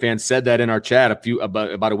Florida State fan, said that in our chat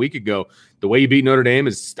about a week ago. The way you beat Notre Dame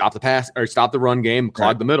is stop the pass or stop the run game,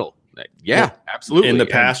 clog the middle. Yeah, absolutely. In the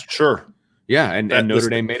past, sure. Yeah, and Notre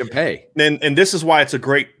Dame made them pay. And this is why it's a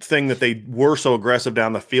great thing that they were so aggressive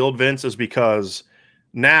down the field, Vince, is because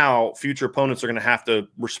now future opponents are going to have to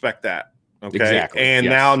respect that. Okay. Exactly. And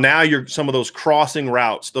now you're some of those crossing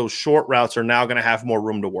routes, those short routes are now going to have more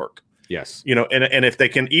room to work. Yes. And if they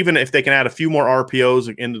can add a few more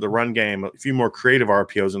RPOs into the run game, a few more creative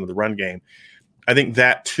RPOs into the run game, I think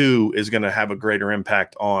that too is going to have a greater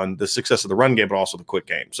impact on the success of the run game, but also the quick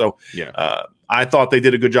game. So I thought they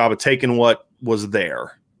did a good job of taking what was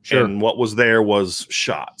there. Sure. And what was there was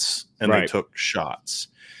shots, and they took shots.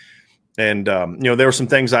 And there were some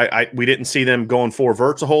things we didn't see them going four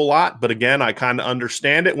verts a whole lot, but again, I kind of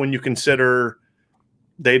understand it when you consider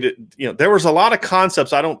they did. There was a lot of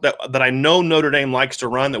concepts that I know Notre Dame likes to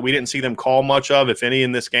run that we didn't see them call much of, if any,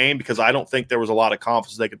 in this game, because I don't think there was a lot of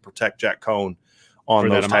confidence they could protect Jack Cohn on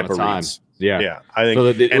those type of reads. Yeah, I think,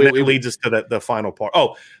 so that leads us to the final part.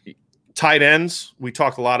 Oh, tight ends. We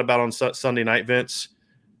talked a lot about on Sunday night, Vince.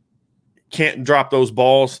 Can't drop those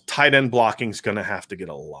balls. Tight end blocking is going to have to get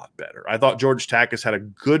a lot better. I thought George Takis had a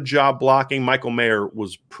good job blocking. Michael Mayer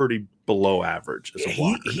was pretty below average as a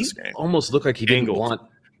blocker in this game. Almost looked like he didn't want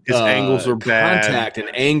his angles are bad. Contact and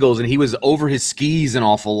angles, and he was over his skis an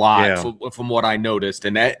awful lot from what I noticed,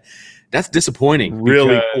 and that's disappointing.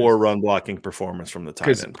 Really poor run blocking performance from the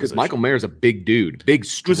tight end. Because Michael Mayer's a big dude, big,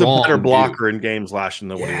 strong. He was a better blocker in games last year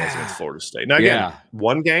than what he was against Florida State. Now again,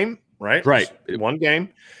 one game. Right. One game.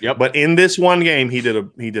 Yep. But in this one game, he did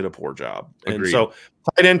a poor job. Agreed. And so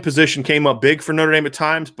tight end position came up big for Notre Dame at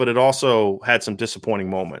times, but it also had some disappointing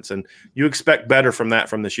moments. And you expect better from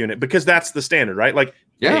this unit, because that's the standard, right? Like,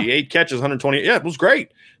 hey, 8 catches, 120. Yeah, it was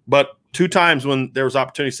great. But 2 times when there was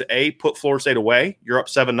opportunities to put Florida State away, you're up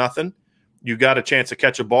 7-0. You got a chance to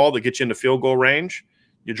catch a ball that gets you into field goal range,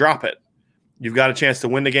 you drop it. You've got a chance to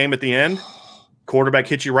win the game at the end. Quarterback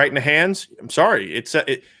hits you right in the hands. I'm sorry.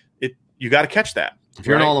 You got to catch that. If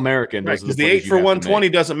you're an All-American, because the 8 for 120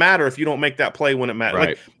 doesn't matter if you don't make that play when it matters.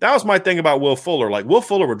 Like, that was my thing about Will Fuller. Like, Will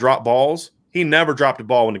Fuller would drop balls. He never dropped a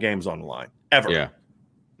ball when the game was on the line, ever. Yeah.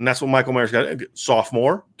 And that's what Michael Mayer's got.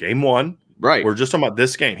 Sophomore, game 1. Right. We're just talking about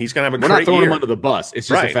this game. He's going to have a We're great not throwing year. him under the bus. It's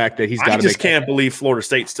just the fact that he's got to. I just can't believe Florida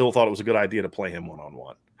State still thought it was a good idea to play him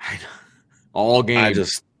one-on-one. All game. I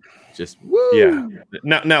just woo. Yeah.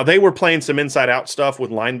 Now they were playing some inside-out stuff with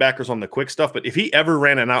linebackers on the quick stuff, but if he ever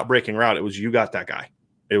ran an out-breaking route, it was you got that guy.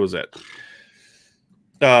 It was it.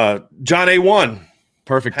 John A1.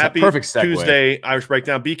 Perfect segue. Tuesday Irish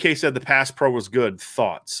Breakdown. BK said the pass pro was good.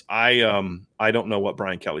 Thoughts? I don't know what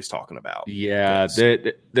Brian Kelly's talking about. Yeah,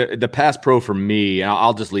 the pass pro for me, and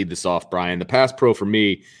I'll just lead this off, Brian. The pass pro for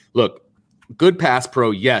me, look, good pass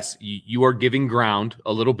pro, yes, you are giving ground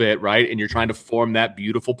a little bit, right? And you're trying to form that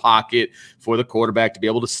beautiful pocket for the quarterback to be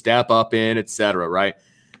able to step up in, et cetera, right?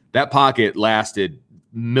 That pocket lasted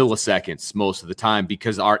milliseconds most of the time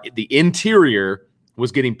because the interior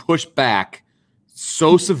was getting pushed back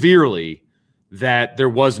so severely that there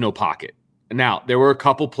was no pocket. Now, there were a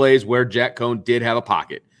couple plays where Jack Cohn did have a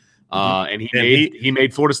pocket, and he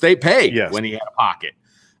made Florida State pay when he had a pocket.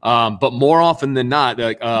 But more often than not,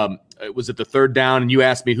 it was at the third down, and you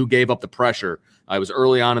asked me who gave up the pressure. It was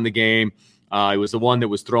early on in the game. It was the one that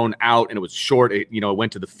was thrown out, and it was short. It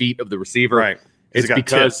went to the feet of the receiver. Right. It's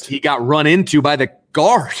because he got run into by the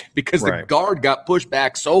guard because the guard got pushed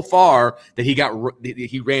back so far that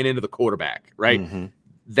he ran into the quarterback. Right. Mm-hmm.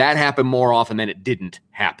 That happened more often than it didn't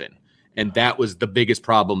happen, and that was the biggest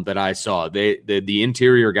problem that I saw. The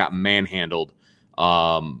interior got manhandled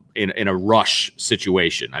in a rush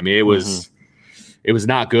situation. I mean, it was. It was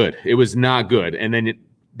not good. It was not good. And then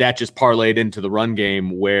that just parlayed into the run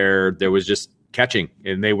game where there was just catching,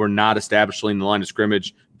 and they were not establishing the line of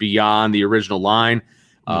scrimmage beyond the original line.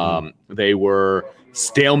 They were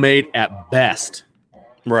stalemate at best.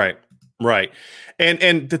 Right.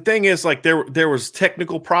 And the thing is, like, there was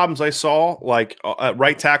technical problems I saw. Like, at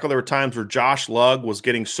right tackle, there were times where Josh Lugg was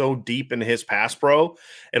getting so deep into his pass pro,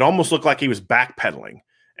 it almost looked like he was backpedaling,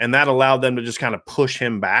 and that allowed them to just kind of push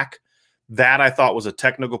him back. That I thought was a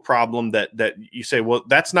technical problem that you say, well,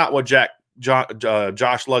 that's not what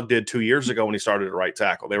Josh Lugg did 2 years ago when he started at right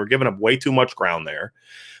tackle. They were giving up way too much ground there.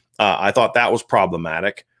 I thought that was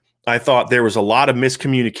problematic. I thought there was a lot of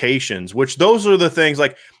miscommunications, which those are the things,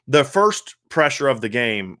 like the first pressure of the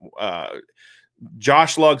game,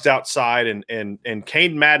 Josh Lugg's outside and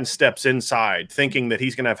Caden Madden steps inside thinking that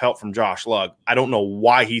he's going to have help from Josh Lugg. I don't know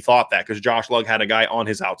why he thought that, because Josh Lugg had a guy on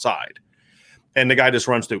his outside and the guy just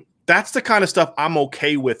runs through. That's the kind of stuff I'm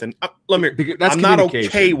okay with. And I'm not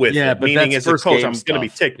okay with it, meaning as a coach, I'm going to be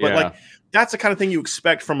ticked. But like that's the kind of thing you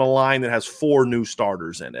expect from a line that has 4 new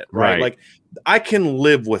starters in it, right? Right. Like, I can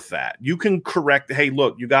live with that. You can correct, hey,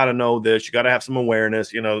 look, you got to know this. You got to have some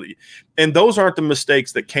awareness, and those aren't the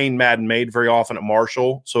mistakes that Kane Madden made very often at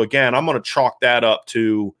Marshall. So, again, I'm going to chalk that up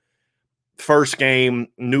to first game,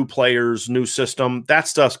 new players, new system. That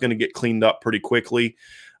stuff's going to get cleaned up pretty quickly.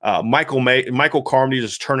 Michael Carmody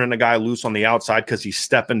just turning a guy loose on the outside because he's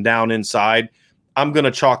stepping down inside. I'm going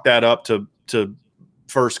to chalk that up to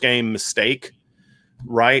first game mistake,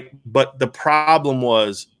 right? But the problem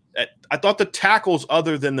was, I thought the tackles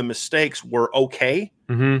other than the mistakes were okay.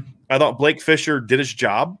 Mm-hmm. I thought Blake Fisher did his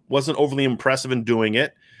job, wasn't overly impressive in doing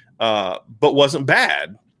it, but wasn't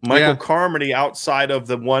bad. Michael Carmody, outside of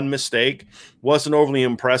the one mistake, wasn't overly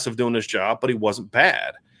impressive doing his job, but he wasn't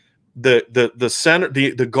bad.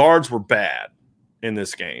 The guards were bad in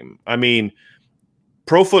this game. I mean,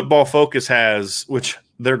 Pro Football Focus has, which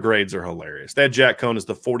their grades are hilarious. That Jack Cohn is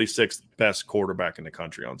the 46th best quarterback in the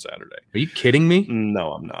country on Saturday. Are you kidding me?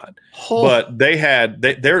 No, I'm not. Oh. But they had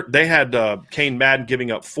Kane Madden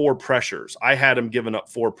giving up 4 pressures. I had him giving up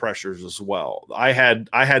 4 pressures as well. I had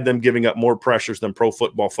them giving up more pressures than Pro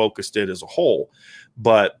Football Focus did as a whole.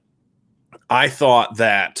 But I thought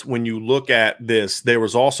that when you look at this, there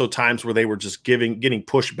was also times where they were just getting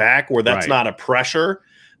pushed back, where that's not a pressure.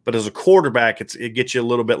 But as a quarterback, it gets you a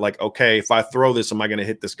little bit like, okay, if I throw this, am I going to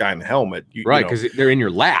hit this guy in the helmet? Right, because they're in your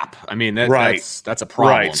lap. I mean, that's a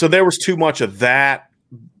problem. Right. So there was too much of that.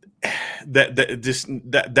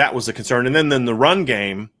 That was a concern. And then the run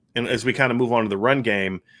game, and as we kind of move on to the run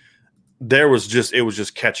game, it was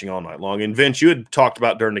just catching all night long. And Vince, you had talked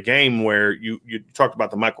about during the game where you talked about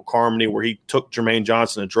the Michael Carmody where he took Jermaine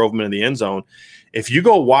Johnson and drove him into the end zone. If you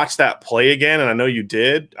go watch that play again, and I know you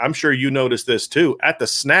did, I'm sure you noticed this too. At the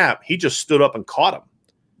snap, he just stood up and caught him.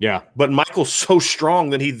 Yeah. But Michael's so strong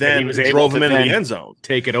that he then drove him into the end zone.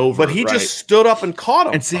 Take it over. But he just stood up and caught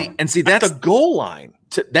him. And see that's the goal line.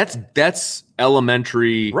 That's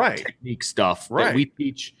elementary technique stuff that we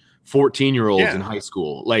teach 14-year-olds in high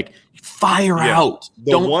school. Like, fire out.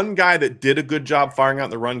 The one guy that did a good job firing out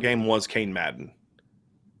the run game was Kane Madden.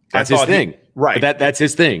 That's his thing. Right. But that's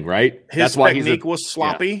his thing, right? That's why technique was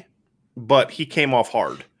sloppy, but he came off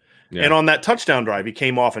hard. Yeah. And on that touchdown drive, he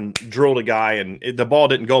came off and drilled a guy, and the ball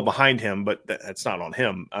didn't go behind him, but that's not on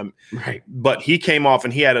him. Right. But he came off,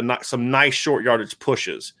 and he had some nice short yardage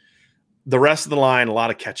pushes. The rest of the line, a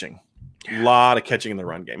lot of catching. A lot of catching in the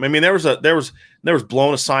run game. I mean, there was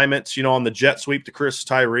blown assignments, on the jet sweep to Chris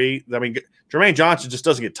Tyree. I mean, Jermaine Johnson just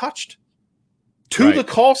doesn't get touched. To the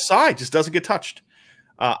call side, just doesn't get touched.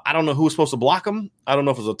 I don't know who was supposed to block him. I don't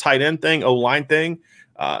know if it was a tight end thing, O-line thing.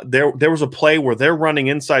 There was a play where they're running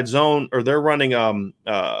inside zone, or they're running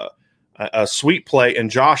a sweep play,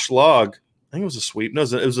 and Josh Lugg, I think it was a sweep. No,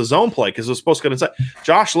 it was a zone play because it was supposed to go inside.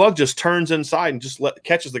 Josh Lugg just turns inside and just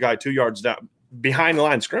catches the guy 2 yards down behind the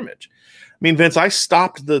line of scrimmage. I mean, Vince, I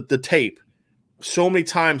stopped the tape so many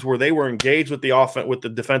times where they were engaged with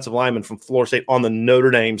the defensive lineman from Florida State on the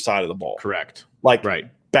Notre Dame side of the ball. Correct.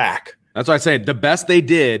 Back. That's why I say the best they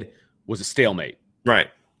did was a stalemate. Right.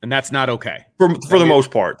 And that's not okay. For the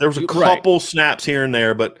most part. There was a couple snaps here and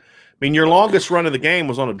there, but I mean, your longest run of the game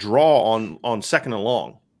was on a draw on second and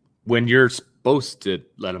long. When you're supposed to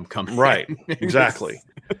let them come. Right. Exactly.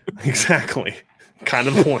 Exactly. Kind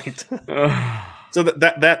of the point. So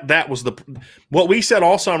that was what we said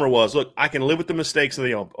all summer was, look, I can live with the mistakes of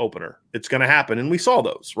the opener. It's going to happen. And we saw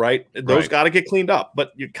those, right? Those got to get cleaned up.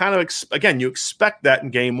 But you kind of, you expect that in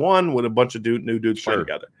game one with a bunch of new dudes playing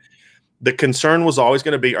together. The concern was always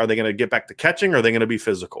going to be, are they going to get back to catching, or are they going to be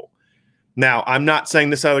physical? Now, I'm not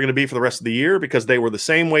saying this is how they're going to be for the rest of the year, because they were the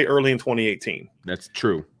same way early in 2018. That's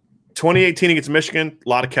true. 2018 against Michigan, a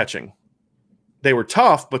lot of catching. They were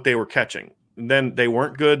tough, but they were catching. And then they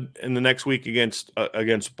weren't good in the next week against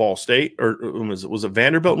Ball State, or was it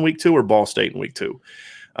Vanderbilt in week 2 or Ball State in week 2?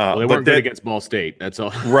 They weren't good against Ball State. That's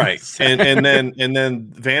all. Right. and then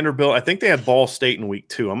Vanderbilt, I think they had Ball State in week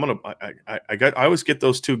 2. I always get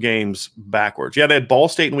those two games backwards. Yeah, they had Ball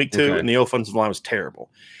State in week 2, and the offensive line was terrible.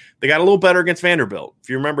 They got a little better against Vanderbilt. If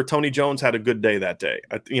you remember, Tony Jones had a good day that day.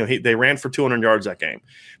 They ran for 200 yards that game.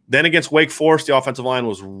 Then against Wake Forest, the offensive line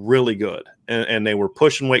was really good, and they were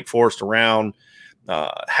pushing Wake Forest around.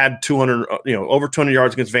 Had 200, over 200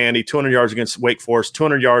 yards against Vandy, 200 yards against Wake Forest,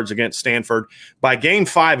 200 yards against Stanford. By game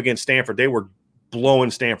 5 against Stanford, they were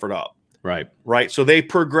blowing Stanford up. Right. So they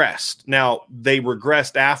progressed. Now, they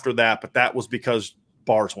regressed after that, but that was because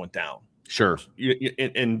bars went down. Sure.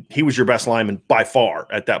 And he was your best lineman by far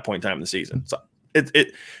at that point in time in the season. So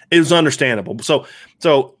it was understandable.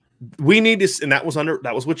 So we need to, and that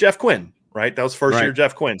was with Jeff Quinn, right? That was first year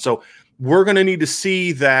Jeff Quinn. So we're going to need to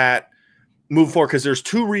see that move forward, because there's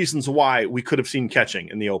two reasons why we could have seen catching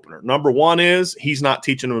in the opener. Number one is he's not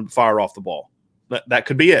teaching them to fire off the ball. That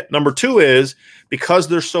could be it. Number two is because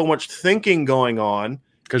there's so much thinking going on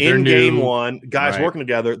in game one, guys working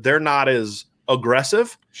together, they're not as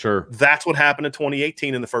aggressive. Sure. That's what happened in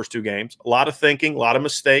 2018 in the first two games. A lot of thinking, a lot of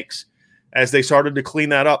mistakes. As they started to clean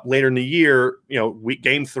that up later in the year,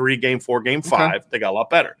 game 3, game 4, game 5, they got a lot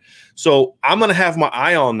better. So I'm going to have my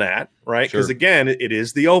eye on that, right? Because, again, it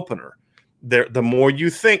is the opener. The more you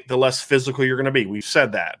think, the less physical you're going to be. We've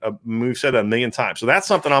said that. We've said that a million times. So that's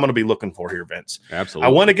something I'm going to be looking for here, Vince. Absolutely. I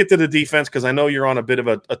want to get to the defense because I know you're on a bit of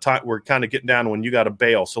a time. We're kind of getting down when you got to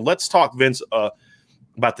bail. So let's talk, Vince,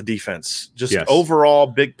 about the defense. Just overall,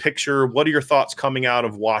 big picture. What are your thoughts coming out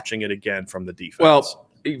of watching it again from the defense? Well,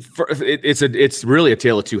 it's really a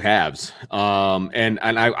tale of two halves. And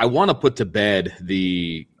I want to put to bed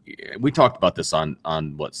we talked about this on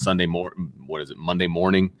what Sunday morning. What is it? Monday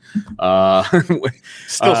morning.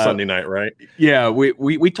 Still Sunday night, right? Yeah,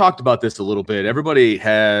 we talked about this a little bit. Everybody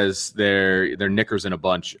has their knickers in a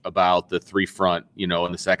bunch about the three front, in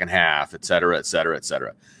the second half, et cetera, et cetera, et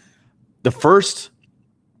cetera. The first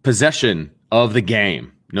possession of the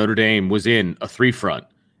game, Notre Dame was in a three front.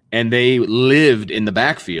 And they lived in the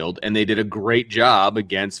backfield, and they did a great job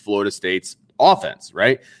against Florida State's offense,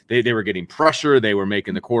 right? They were getting pressure. They were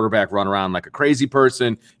making the quarterback run around like a crazy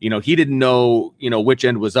person. He didn't know, which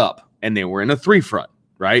end was up, and they were in a three front,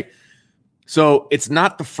 right? So it's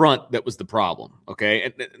not the front that was the problem,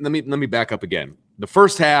 okay? And let me back up again. The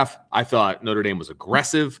first half, I thought Notre Dame was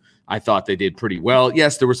aggressive. I thought they did pretty well.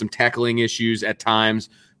 Yes, there were some tackling issues at times,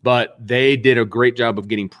 but they did a great job of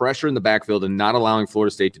getting pressure in the backfield and not allowing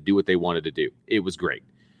Florida State to do what they wanted to do. It was great.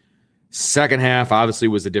 Second half, obviously,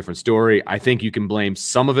 was a different story. I think you can blame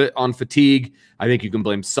some of it on fatigue. I think you can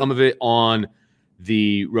blame some of it on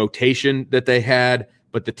the rotation that they had,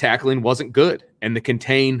 but the tackling wasn't good and the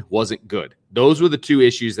contain wasn't good. Those were the two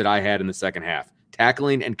issues that I had in the second half,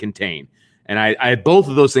 tackling and contain. And I both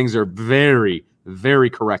of those things are very, very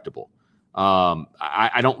correctable.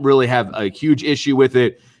 I don't really have a huge issue with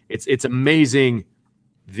it. It's amazing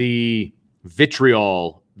the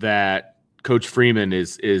vitriol that Coach Freeman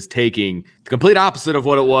is taking, the complete opposite of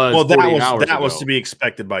what it was. Well, that was to be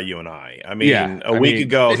expected by you and I. I mean, a week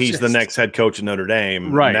ago, he's the next head coach of Notre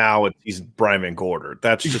Dame. Right now, he's Brian Van Gorder.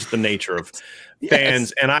 That's just the nature of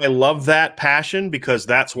fans, and I love that passion because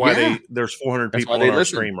that's why there's 400 people on our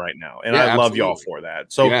stream right now, and I love y'all for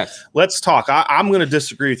that. So let's talk. I'm going to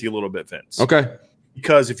disagree with you a little bit, Vince. Okay,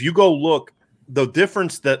 because if you go look. The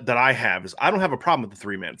difference that I have is I don't have a problem with the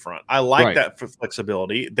three-man front. I like that for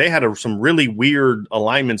flexibility. They had some really weird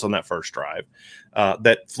alignments on that first drive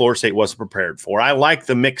that Florida State wasn't prepared for. I like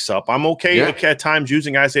the mix-up. I'm okay at times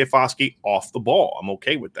using Isaiah Foskey off the ball. I'm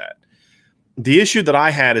okay with that. The issue that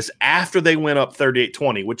I had is after they went up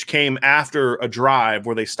 38-20, which came after a drive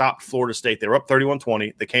where they stopped Florida State. They were up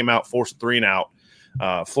 31-20. They came out, forced a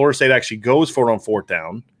 3-and-out. Florida State actually goes for it on fourth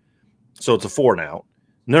down, so it's a 4-and-out.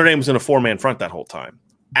 Notre Dame was in a four-man front that whole time.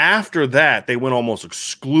 After that, they went almost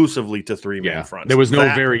exclusively to three-man fronts. There was no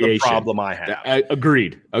variation. The problem I have.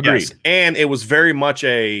 Agreed. Yes. And it was very much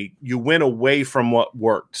you went away from what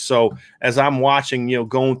worked. So as I'm watching,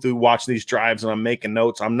 going through watching these drives and I'm making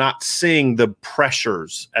notes, I'm not seeing the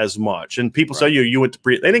pressures as much. And people say, you went to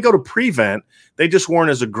they didn't go to prevent. They just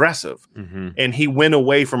weren't as aggressive. Mm-hmm. And he went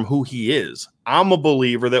away from who he is. I'm a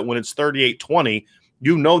believer that when it's 38-20,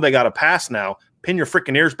 they got to pass now. Pin your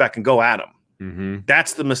freaking ears back and go at them. Mm-hmm.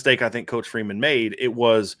 That's the mistake I think Coach Freeman made. It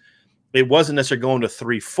wasn't necessarily going to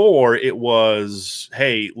 3-4. It was,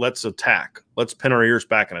 hey, let's attack. Let's pin our ears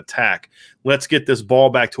back and attack. Let's get this ball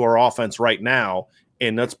back to our offense right now,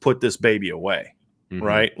 and let's put this baby away. Mm-hmm.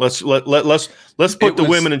 Right? Let's put the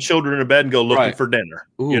women and children in bed and go looking for dinner.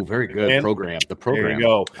 Ooh, very good program. The program. There you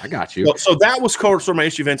go. I got you. So that was sort of my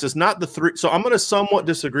issue, Vince. It's not the three. So I'm going to somewhat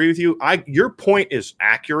disagree with you. Your point is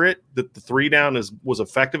accurate that the 3-down was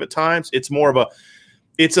effective at times. It's more of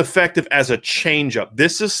it's effective as a changeup.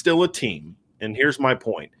 This is still a team, and here's my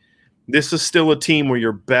point. This is still a team where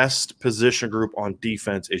your best position group on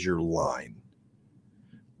defense is your line.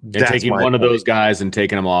 And taking one of those guys and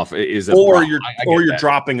taking them off is you're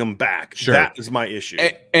dropping them back. Sure. That is my issue.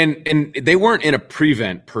 And they weren't in a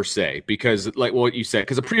prevent per se because like what you said,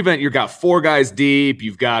 because a prevent you've got 4 guys deep,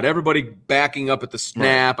 you've got everybody backing up at the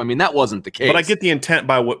snap. Right. I mean that wasn't the case. But I get the intent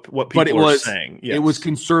by what people are saying. Yes. It was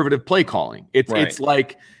conservative play calling. It's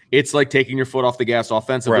like taking your foot off the gas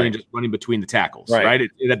offensively and just running between the tackles. Right.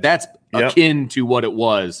 That's akin to what it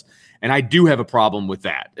was, and I do have a problem with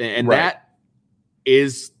that. And that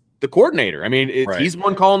is the coordinator. I mean, he's the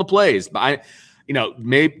one calling the plays. But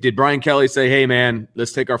maybe did Brian Kelly say, hey, man,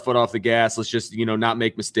 let's take our foot off the gas. Let's just, not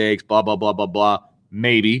make mistakes, blah, blah, blah, blah, blah.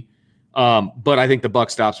 Maybe. But I think the buck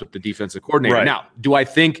stops with the defensive coordinator. Right. Now, do I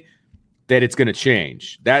think that it's going to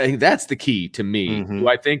change? I think that's the key to me. Mm-hmm. Do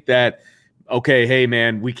I think that, okay, hey,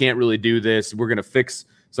 man, we can't really do this. We're going to fix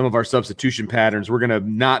some of our substitution patterns. We're going to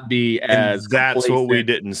not be as that's what we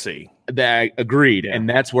didn't see. That agreed. Yeah. And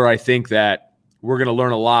that's where I think that we're going to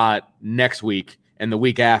learn a lot next week and the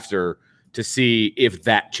week after to see if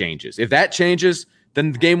that changes. If that changes,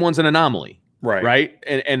 then game one's an anomaly. Right.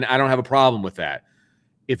 And I don't have a problem with that.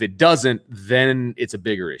 If it doesn't, then it's a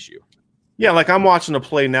bigger issue. Yeah, like I'm watching a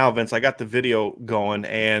play now, Vince. I got the video going,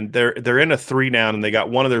 and they're in a 3-down, and they got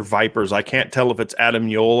one of their Vipers. I can't tell if it's Adam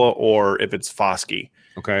Yola or if it's Foskey.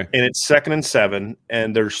 Okay. And it's 2nd and 7,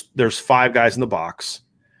 and there's 5 guys in the box.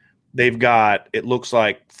 They've got, it looks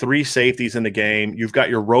like 3 safeties in the game. You've got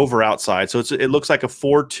your rover outside. So it looks like a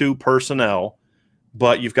 4-2 personnel,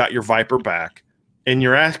 but you've got your Viper back. And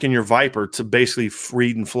you're asking your Viper to basically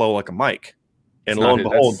read and flow like a Mike. And lo and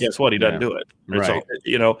behold, guess what? He doesn't do it. Right.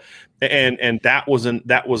 So, and that wasn't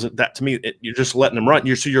that to me. You're just letting them run.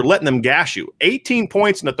 You're letting them gas you. 18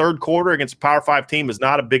 points in the third quarter against a Power 5 team is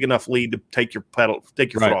not a big enough lead to take your foot off the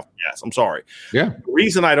gas. I'm sorry. Yeah. The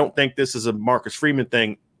reason I don't think this is a Marcus Freeman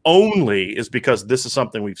thing only is because this is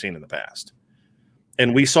something we've seen in the past,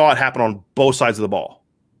 and we saw it happen on both sides of the ball.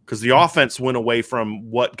 Because the offense went away from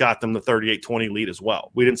what got them the 38-20 lead as well.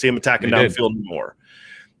 We didn't see them attacking downfield anymore.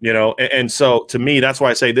 And so to me, that's why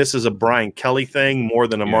I say this is a Brian Kelly thing more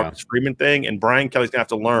than a Marcus Freeman thing. And Brian Kelly's going to have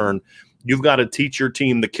to learn you've got to teach your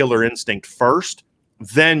team the killer instinct first,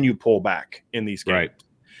 then you pull back in these games. Right.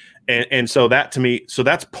 And so that to me, so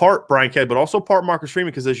that's part Brian Kelly, but also part Marcus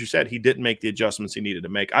Freeman, because as you said, he didn't make the adjustments he needed to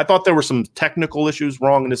make. I thought there were some technical issues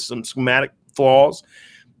wrong and some schematic flaws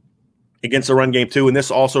against the run game too, and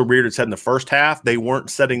this also reared its head in the first half. They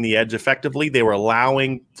weren't setting the edge effectively. They were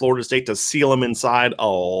allowing Florida State to seal them inside a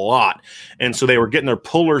lot. And so they were getting their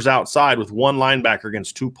pullers outside with one linebacker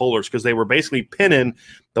against 2 pullers because they were basically pinning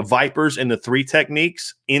the Vipers and the 3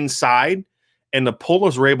 techniques inside, and the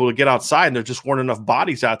pullers were able to get outside, and there just weren't enough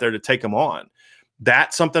bodies out there to take them on.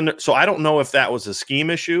 That's something – so I don't know if that was a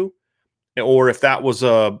scheme issue or if that was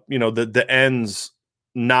the ends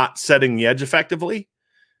not setting the edge effectively.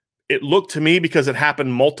 It looked to me, because it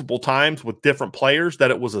happened multiple times with different players, that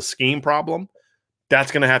it was a scheme problem.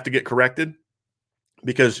 That's going to have to get corrected,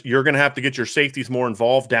 because you're going to have to get your safeties more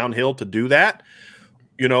involved downhill to do that.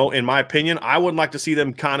 In my opinion, I would like to see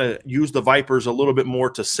them kind of use the Vipers a little bit more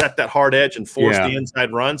to set that hard edge and force the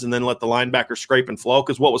inside runs, and then let the linebacker scrape and flow.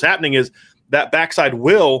 Because what was happening is that backside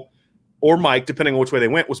Will or Mike, depending on which way they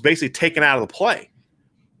went, was basically taken out of the play.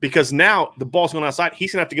 Because now the ball's going outside,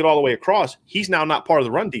 he's going to have to get all the way across. He's now not part of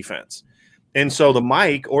the run defense. And so the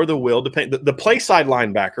Mike or the Will, the play side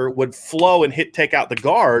linebacker would flow and take out the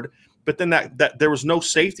guard, but then that there was no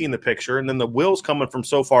safety in the picture, and then the Will's coming from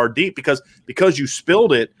so far deep because you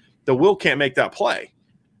spilled it, the Will can't make that play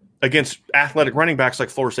against athletic running backs like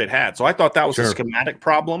Florida State had. So I thought that was a schematic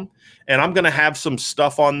problem, and I'm going to have some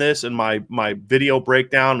stuff on this in my video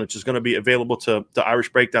breakdown, which is going to be available to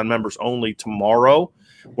Irish Breakdown members only tomorrow,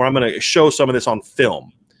 where I'm going to show some of this on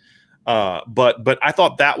film. But I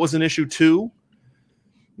thought that was an issue too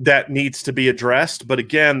that needs to be addressed. But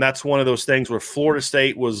again, that's one of those things where Florida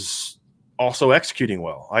State was also executing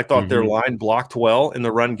well. I thought their line blocked well in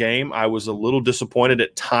the run game. I was a little disappointed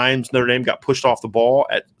at times Notre Dame got pushed off the ball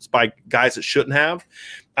by guys that shouldn't have.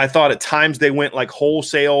 I thought at times they went like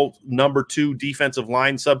wholesale number 2 defensive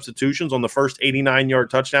line substitutions on the first 89-yard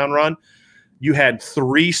touchdown run. You had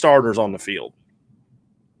 3 starters on the field.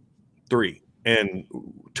 3, and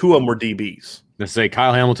 2 of them were DBs. Let's say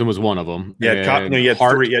Kyle Hamilton was one of them. You had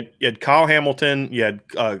 3. You had Kyle Hamilton. You had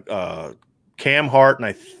Cam Hart, and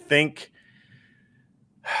I think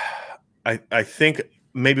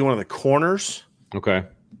maybe one of the corners. Okay.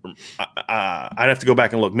 I'd have to go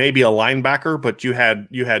back and look. Maybe a linebacker, but you had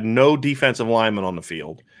no defensive lineman on the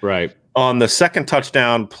field. Right. On the second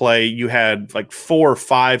touchdown play, you had like 4 or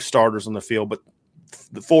 5 starters on the field, but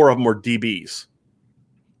the 4 of them were DBs.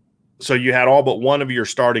 So you had all but one of your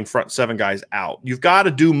starting front 7 guys out. You've got to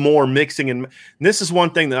do more mixing. And this is one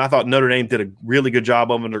thing that I thought Notre Dame did a really good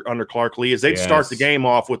job of under Clark Lee, is they'd start the game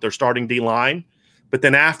off with their starting D-line. But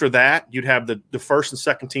then after that, you'd have the first and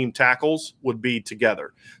second team tackles would be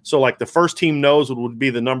together. So like the first team nose would be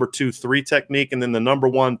the number 2-3 technique, and then the number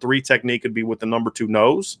 1-3 technique would be with the number 2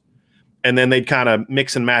 nose. And then they'd kind of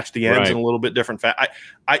mix and match the ends in a little bit different.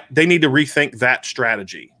 They need to rethink that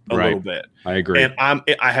strategy a little bit. I agree. And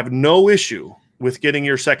I have no issue with getting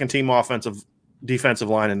your second team offensive defensive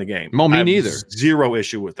line in the game. Well, me I have neither. Zero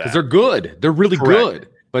issue with that. Because they're good. They're really good.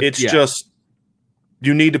 But it's just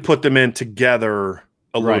you need to put them in together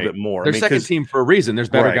a little bit more. They're second team for a reason. There's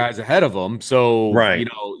better guys ahead of them. So,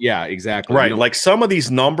 exactly. Right. Like some of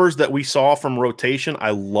these numbers that we saw from rotation, I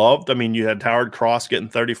loved. I mean, you had Howard Cross getting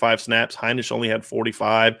 35 snaps. Heinisch only had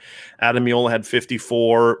 45. Adamiola had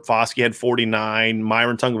 54. Foskey had 49.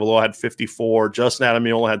 Myron Tungavaloa had 54. Justin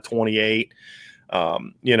Adamiola had 28.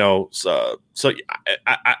 So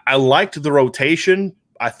I liked the rotation.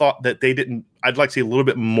 I thought that I'd like to see a little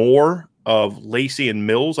bit more of Lacey and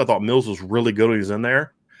Mills. I thought Mills was really good when he was in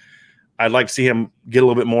there. I'd like to see him get a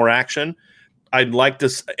little bit more action. I'd like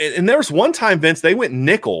to, and there was one time, Vince, they went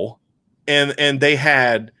nickel and they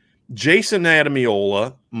had Jason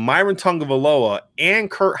Adamiola, Myron Tungavaloa, and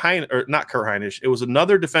not Kurt Heinisch. It was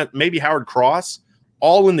another defense, maybe Howard Cross,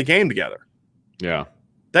 all in the game together. Yeah.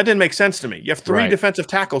 That didn't make sense to me. You have three defensive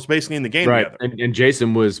tackles basically in the game together. And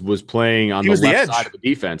Jason was playing on the left side of the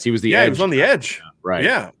defense. He was the edge. He was on the edge. Right.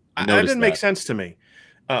 Yeah. That didn't make sense to me.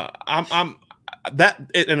 And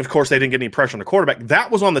of course they didn't get any pressure on the quarterback.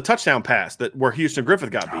 That was on the touchdown pass where Houston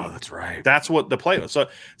Griffith got beat. Oh, that's right. That's what the play was. So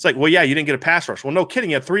it's like, well, yeah, you didn't get a pass rush. Well, no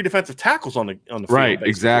kidding. You had three defensive tackles on the field. Right. Basically.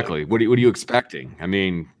 Exactly. What are you expecting? I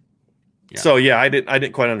mean, So I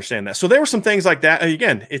didn't quite understand that. So there were some things like that. And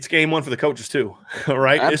again, it's game one for the coaches too. All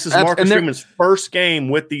right. This is Marcus Freeman's first game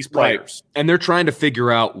with these players. Right. And they're trying to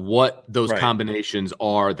figure out what those combinations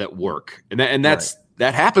are that work. And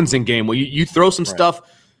that happens in game. Well, you throw some stuff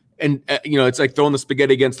and it's like throwing the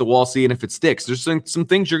spaghetti against the wall, seeing if it sticks. There's some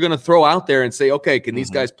things you're going to throw out there and say, okay, can these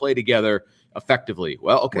guys play together effectively?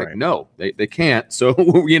 Well, okay, no, they can't. So,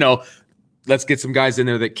 let's get some guys in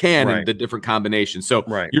there that can in the different combinations. So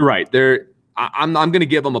you're right. I'm going to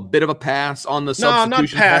give them a bit of a pass on the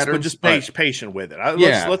substitution patterns, but just patient with it.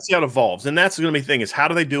 Let's see how it evolves. And that's going to be the thing is how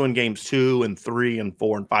do they do in games 2 and 3 and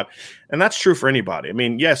 4 and 5? And that's true for anybody. I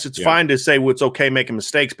mean, yes, it's fine to say it's okay making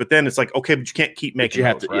mistakes, but then it's like, okay, but you can't keep making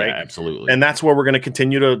those, right? Yeah, absolutely. And that's where we're going to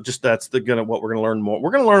continue to what we're going to learn more.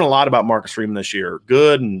 We're going to learn a lot about Marcus Freeman this year.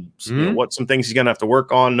 Good and what some things he's going to have to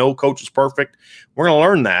work on. No coach is perfect. We're going to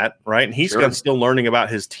learn that, right? And he's still learning about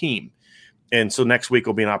his team. And so next week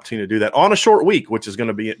will be an opportunity to do that on a short week, which is going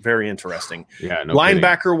to be very interesting. Yeah,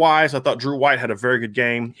 Linebacker-wise, I thought Drew White had a very good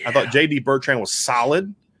game. I thought J.D. Bertrand was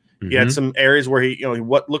solid. He had some areas where he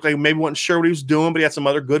looked like maybe wasn't sure what he was doing, but he had some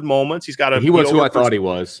other good moments. He was who I thought he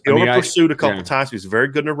was. He over-pursued a couple times. He was very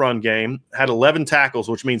good in the run game. Had 11 tackles,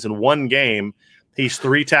 which means in one game, he's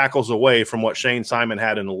 3 tackles away from what Shane Simon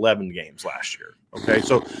had in 11 games last year. Okay,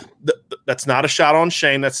 so that's not a shot on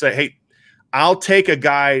Shane. That's say, hey, I'll take a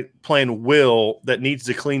guy playing Will that needs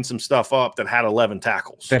to clean some stuff up that had 11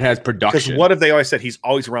 tackles. That has production. Because what if they always said he's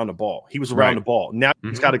always around the ball? He was around the ball. Now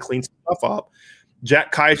he's got to clean some stuff up.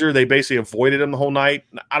 Jack Kaiser, they basically avoided him the whole night.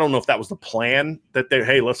 I don't know if that was the plan that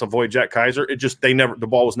let's avoid Jack Kaiser. The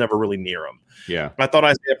ball was never really near him. Yeah. I thought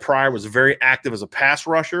Isaiah Pryor was very active as a pass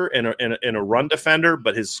rusher and a run defender,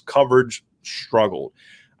 but his coverage struggled.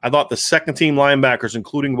 I thought the second team linebackers,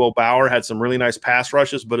 including Will Bauer, had some really nice pass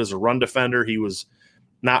rushes, but as a run defender, he was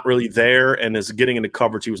not really there. And as getting into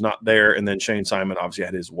coverage, he was not there. And then Shane Simon obviously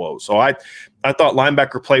had his woes. So I thought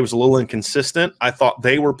linebacker play was a little inconsistent. I thought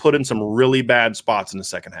they were put in some really bad spots in the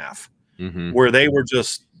second half where they were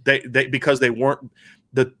just because they weren't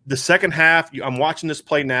the second half. I'm watching this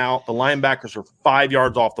play now. The linebackers are 5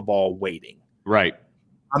 yards off the ball waiting. Right.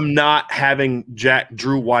 I'm not having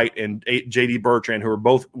Drew White and J.D. Bertrand, who are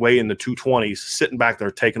both way in the 220s, sitting back there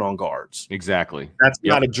taking on guards. Exactly. That's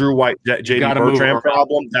not a Drew White, J.D. Bertrand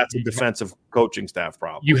problem. That's a defensive coaching staff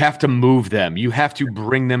problem. You have to move them. You have to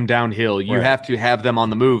bring them downhill. You have to have them on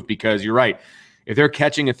the move because you're right. If they're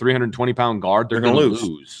catching a 320-pound guard, they're going to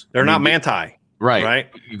lose. They're not Manti. Right.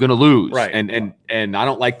 You're going to lose. Right. And I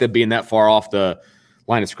don't like them being that far off the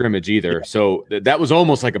line of scrimmage either. So that was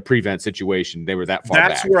almost like a prevent situation. They were that far back.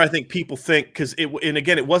 That's where I think people think because it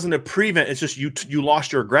wasn't a prevent. It's just you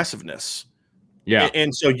lost your aggressiveness. Yeah.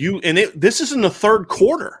 And so this is in the third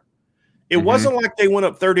quarter. It wasn't like they went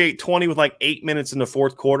up 38-20 with like 8 minutes in the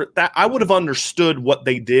fourth quarter. That I would have understood what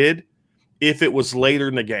they did if it was later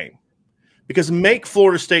in the game. Because make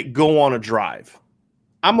Florida State go on a drive.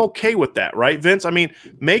 I'm okay with that, right, Vince? I mean,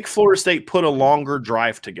 make Florida State put a longer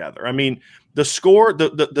drive together. I mean, the score,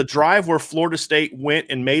 the drive where Florida State went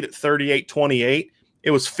and made it 38-28,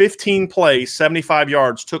 it was 15 plays, 75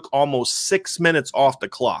 yards, took almost 6 minutes off the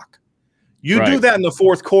clock. You do that in the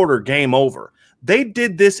fourth quarter, game over. They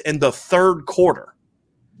did this in the third quarter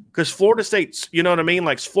because Florida State, you know what I mean?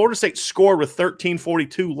 Like Florida State scored with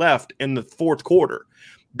 13:42 left in the fourth quarter.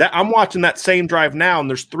 I'm watching that same drive now, and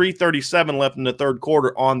there's 3:37 left in the third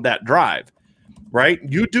quarter on that drive. right?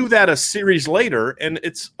 You do that a series later, and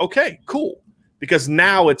it's okay, cool. Because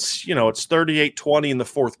now it's 38-20 in the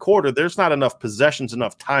fourth quarter. There's not enough possessions,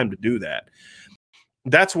 enough time to do that.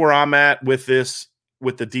 That's where I'm at with this,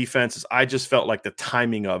 with the defenses. I just felt like the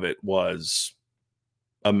timing of it was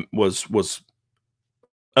a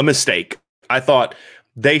mistake. I thought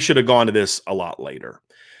they should have gone to this a lot later.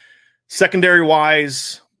 Secondary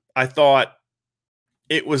wise, I thought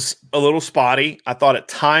it was a little spotty. I thought at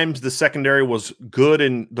times the secondary was good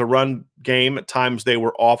in the run game. At times they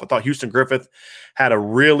were off. I thought Houston Griffith had a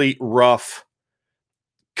really rough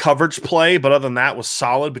coverage play, but other than that was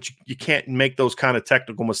solid. But you can't make those kind of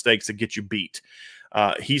technical mistakes that get you beat.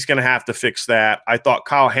 He's going to have to fix that. I thought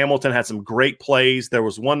Kyle Hamilton had some great plays. There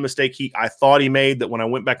was one mistake I thought he made that when I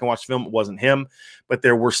went back and watched the film, it wasn't him, but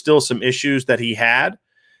there were still some issues that he had.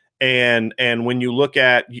 And when you look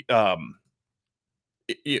at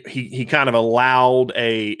he kind of allowed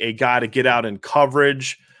a guy to get out in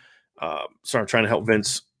coverage. Sorry, I'm trying to help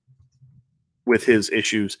Vince with his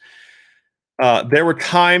issues. There were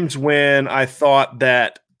times when I thought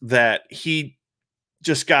that he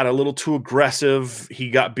just got a little too aggressive. He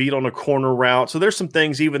got beat on a corner route. So there's some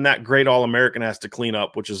things even that great All-American has to clean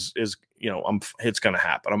up, which is it's going to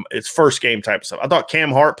happen. It's first game type of stuff. I thought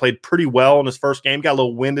Cam Hart played pretty well in his first game, got a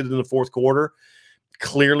little winded in the fourth quarter.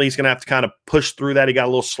 Clearly, he's going to have to kind of push through that. He got a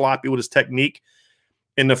little sloppy with his technique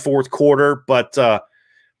in the fourth quarter. But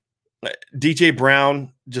DJ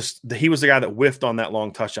Brown, he was the guy that whiffed on that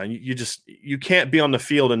long touchdown. You can't be on the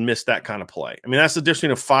field and miss that kind of play. I mean, that's the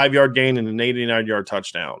difference between a 5-yard gain and an 89-yard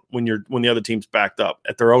touchdown when the other team's backed up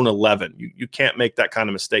at their own 11. You can't make that kind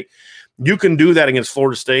of mistake. You can do that against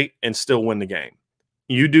Florida State and still win the game.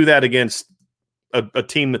 You do that against a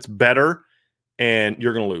team that's better, and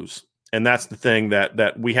you're going to lose. And that's the thing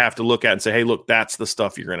that we have to look at and say, hey, look, that's the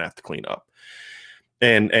stuff you're going to have to clean up.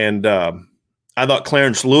 And I thought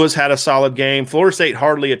Clarence Lewis had a solid game. Florida State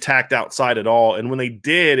hardly attacked outside at all. And when they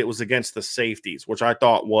did, it was against the safeties, which I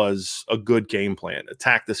thought was a good game plan.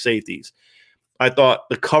 Attack the safeties. I thought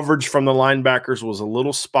the coverage from the linebackers was a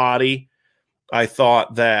little spotty. I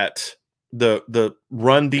thought that the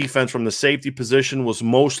run defense from the safety position was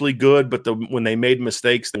mostly good, but when they made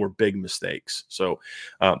mistakes, they were big mistakes. So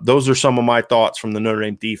those are some of my thoughts from the Notre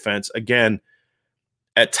Dame defense. Again,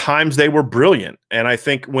 at times they were brilliant. And I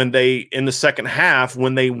think in the second half,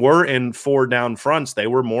 when they were in 4-down fronts, they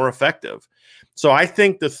were more effective. So I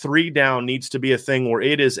think the 3-down needs to be a thing where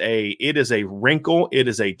it is a wrinkle. It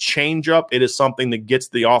is a change up. It is something that gets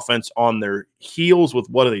the offense on their heels with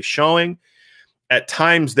what are they showing. At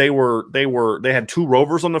times they had 2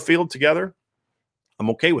 rovers on the field together. I'm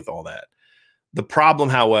okay with all that. The problem,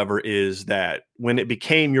 however, is that when it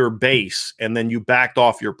became your base and then you backed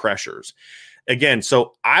off your pressures. Again,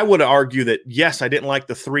 so I would argue that, yes, I didn't like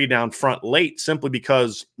the 3-down front late simply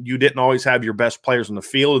because you didn't always have your best players on the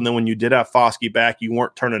field. And then when you did have Foskey back, you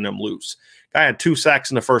weren't turning them loose. Guy had 2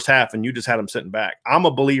 sacks in the first half and you just had him sitting back. I'm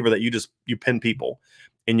a believer that you pin people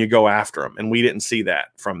and you go after them. And we didn't see that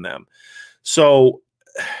from them. So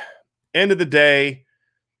end of the day,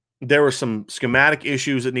 there were some schematic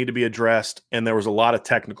issues that need to be addressed, and there was a lot of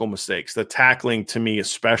technical mistakes. The tackling, to me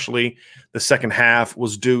especially, the second half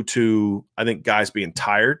was due to, I think, guys being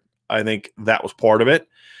tired. I think that was part of it.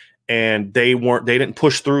 And they didn't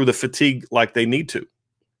push through the fatigue like they need to.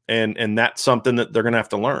 And that's something that they're going to have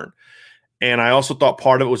to learn. And I also thought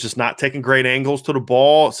part of it was just not taking great angles to the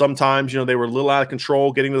ball. Sometimes, they were a little out of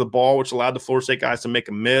control getting to the ball, which allowed the Florida State guys to make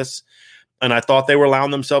a miss. And I thought they were allowing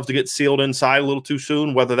themselves to get sealed inside a little too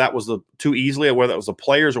soon, whether that was too easily or whether that was the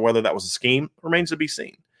players or whether that was a scheme remains to be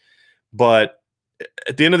seen. But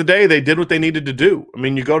at the end of the day, they did what they needed to do. I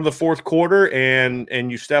mean, you go to the fourth quarter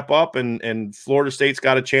and you step up and Florida State's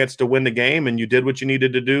got a chance to win the game, and you did what you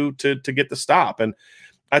needed to do to get the stop. And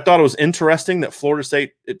I thought it was interesting that Florida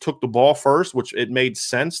State took the ball first, which it made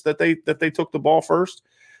sense that they took the ball first.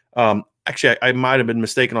 Actually, I might have been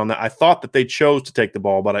mistaken on that. I thought that they chose to take the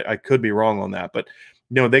ball, but I could be wrong on that. But,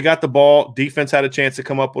 they got the ball. Defense had a chance to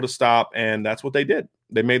come up with a stop, and that's what they did.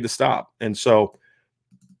 They made the stop. And so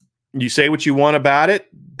you say what you want about it,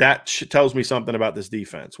 that tells me something about this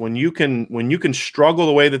defense. When you can struggle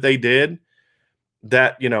the way that they did,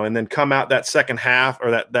 that, and then come out that second half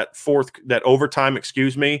or that overtime,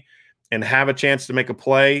 and have a chance to make a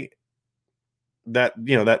play, that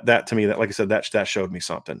to me, that, like I said, that showed me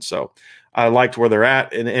something. So I liked where they're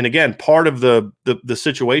at. And again, part of the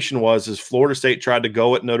situation is Florida State tried to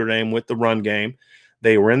go at Notre Dame with the run game.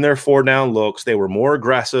 They were in their 4-down looks. They were more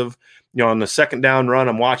aggressive. On the second down run,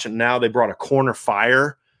 I'm watching now, they brought a corner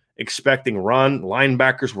fire, expecting run.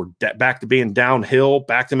 Linebackers were back to being downhill,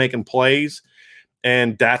 back to making plays.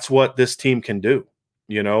 And that's what this team can do,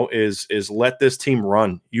 is let this team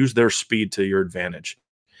run, use their speed to your advantage.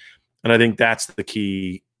 And I think that's the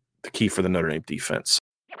key for the Notre Dame defense.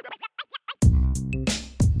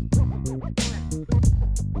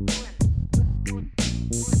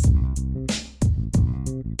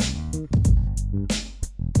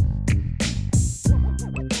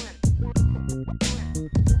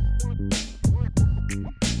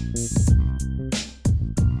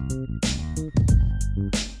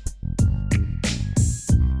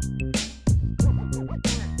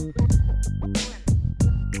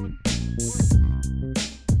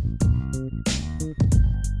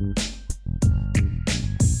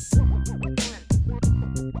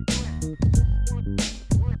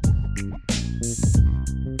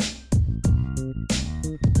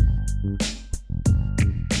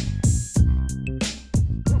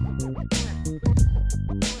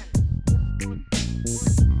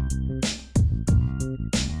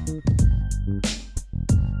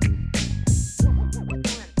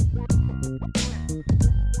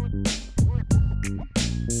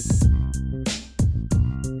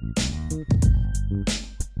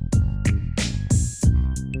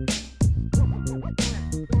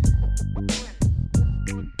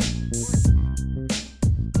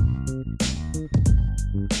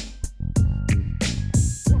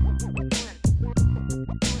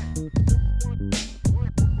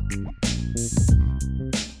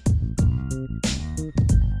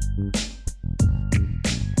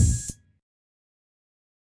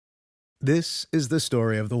 This is the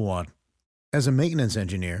story of the one. As a maintenance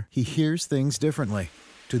engineer, he hears things differently.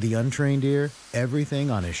 To the untrained ear, everything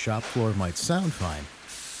on his shop floor might sound fine,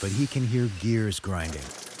 but he can hear gears grinding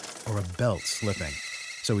or a belt slipping.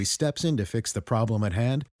 So he steps in to fix the problem at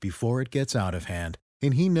hand before it gets out of hand.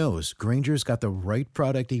 And he knows Grainger's got the right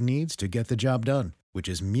product he needs to get the job done, which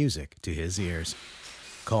is music to his ears.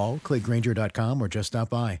 Call, click Grainger.com, or just stop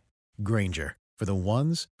by. Grainger, for the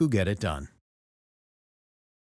ones who get it done.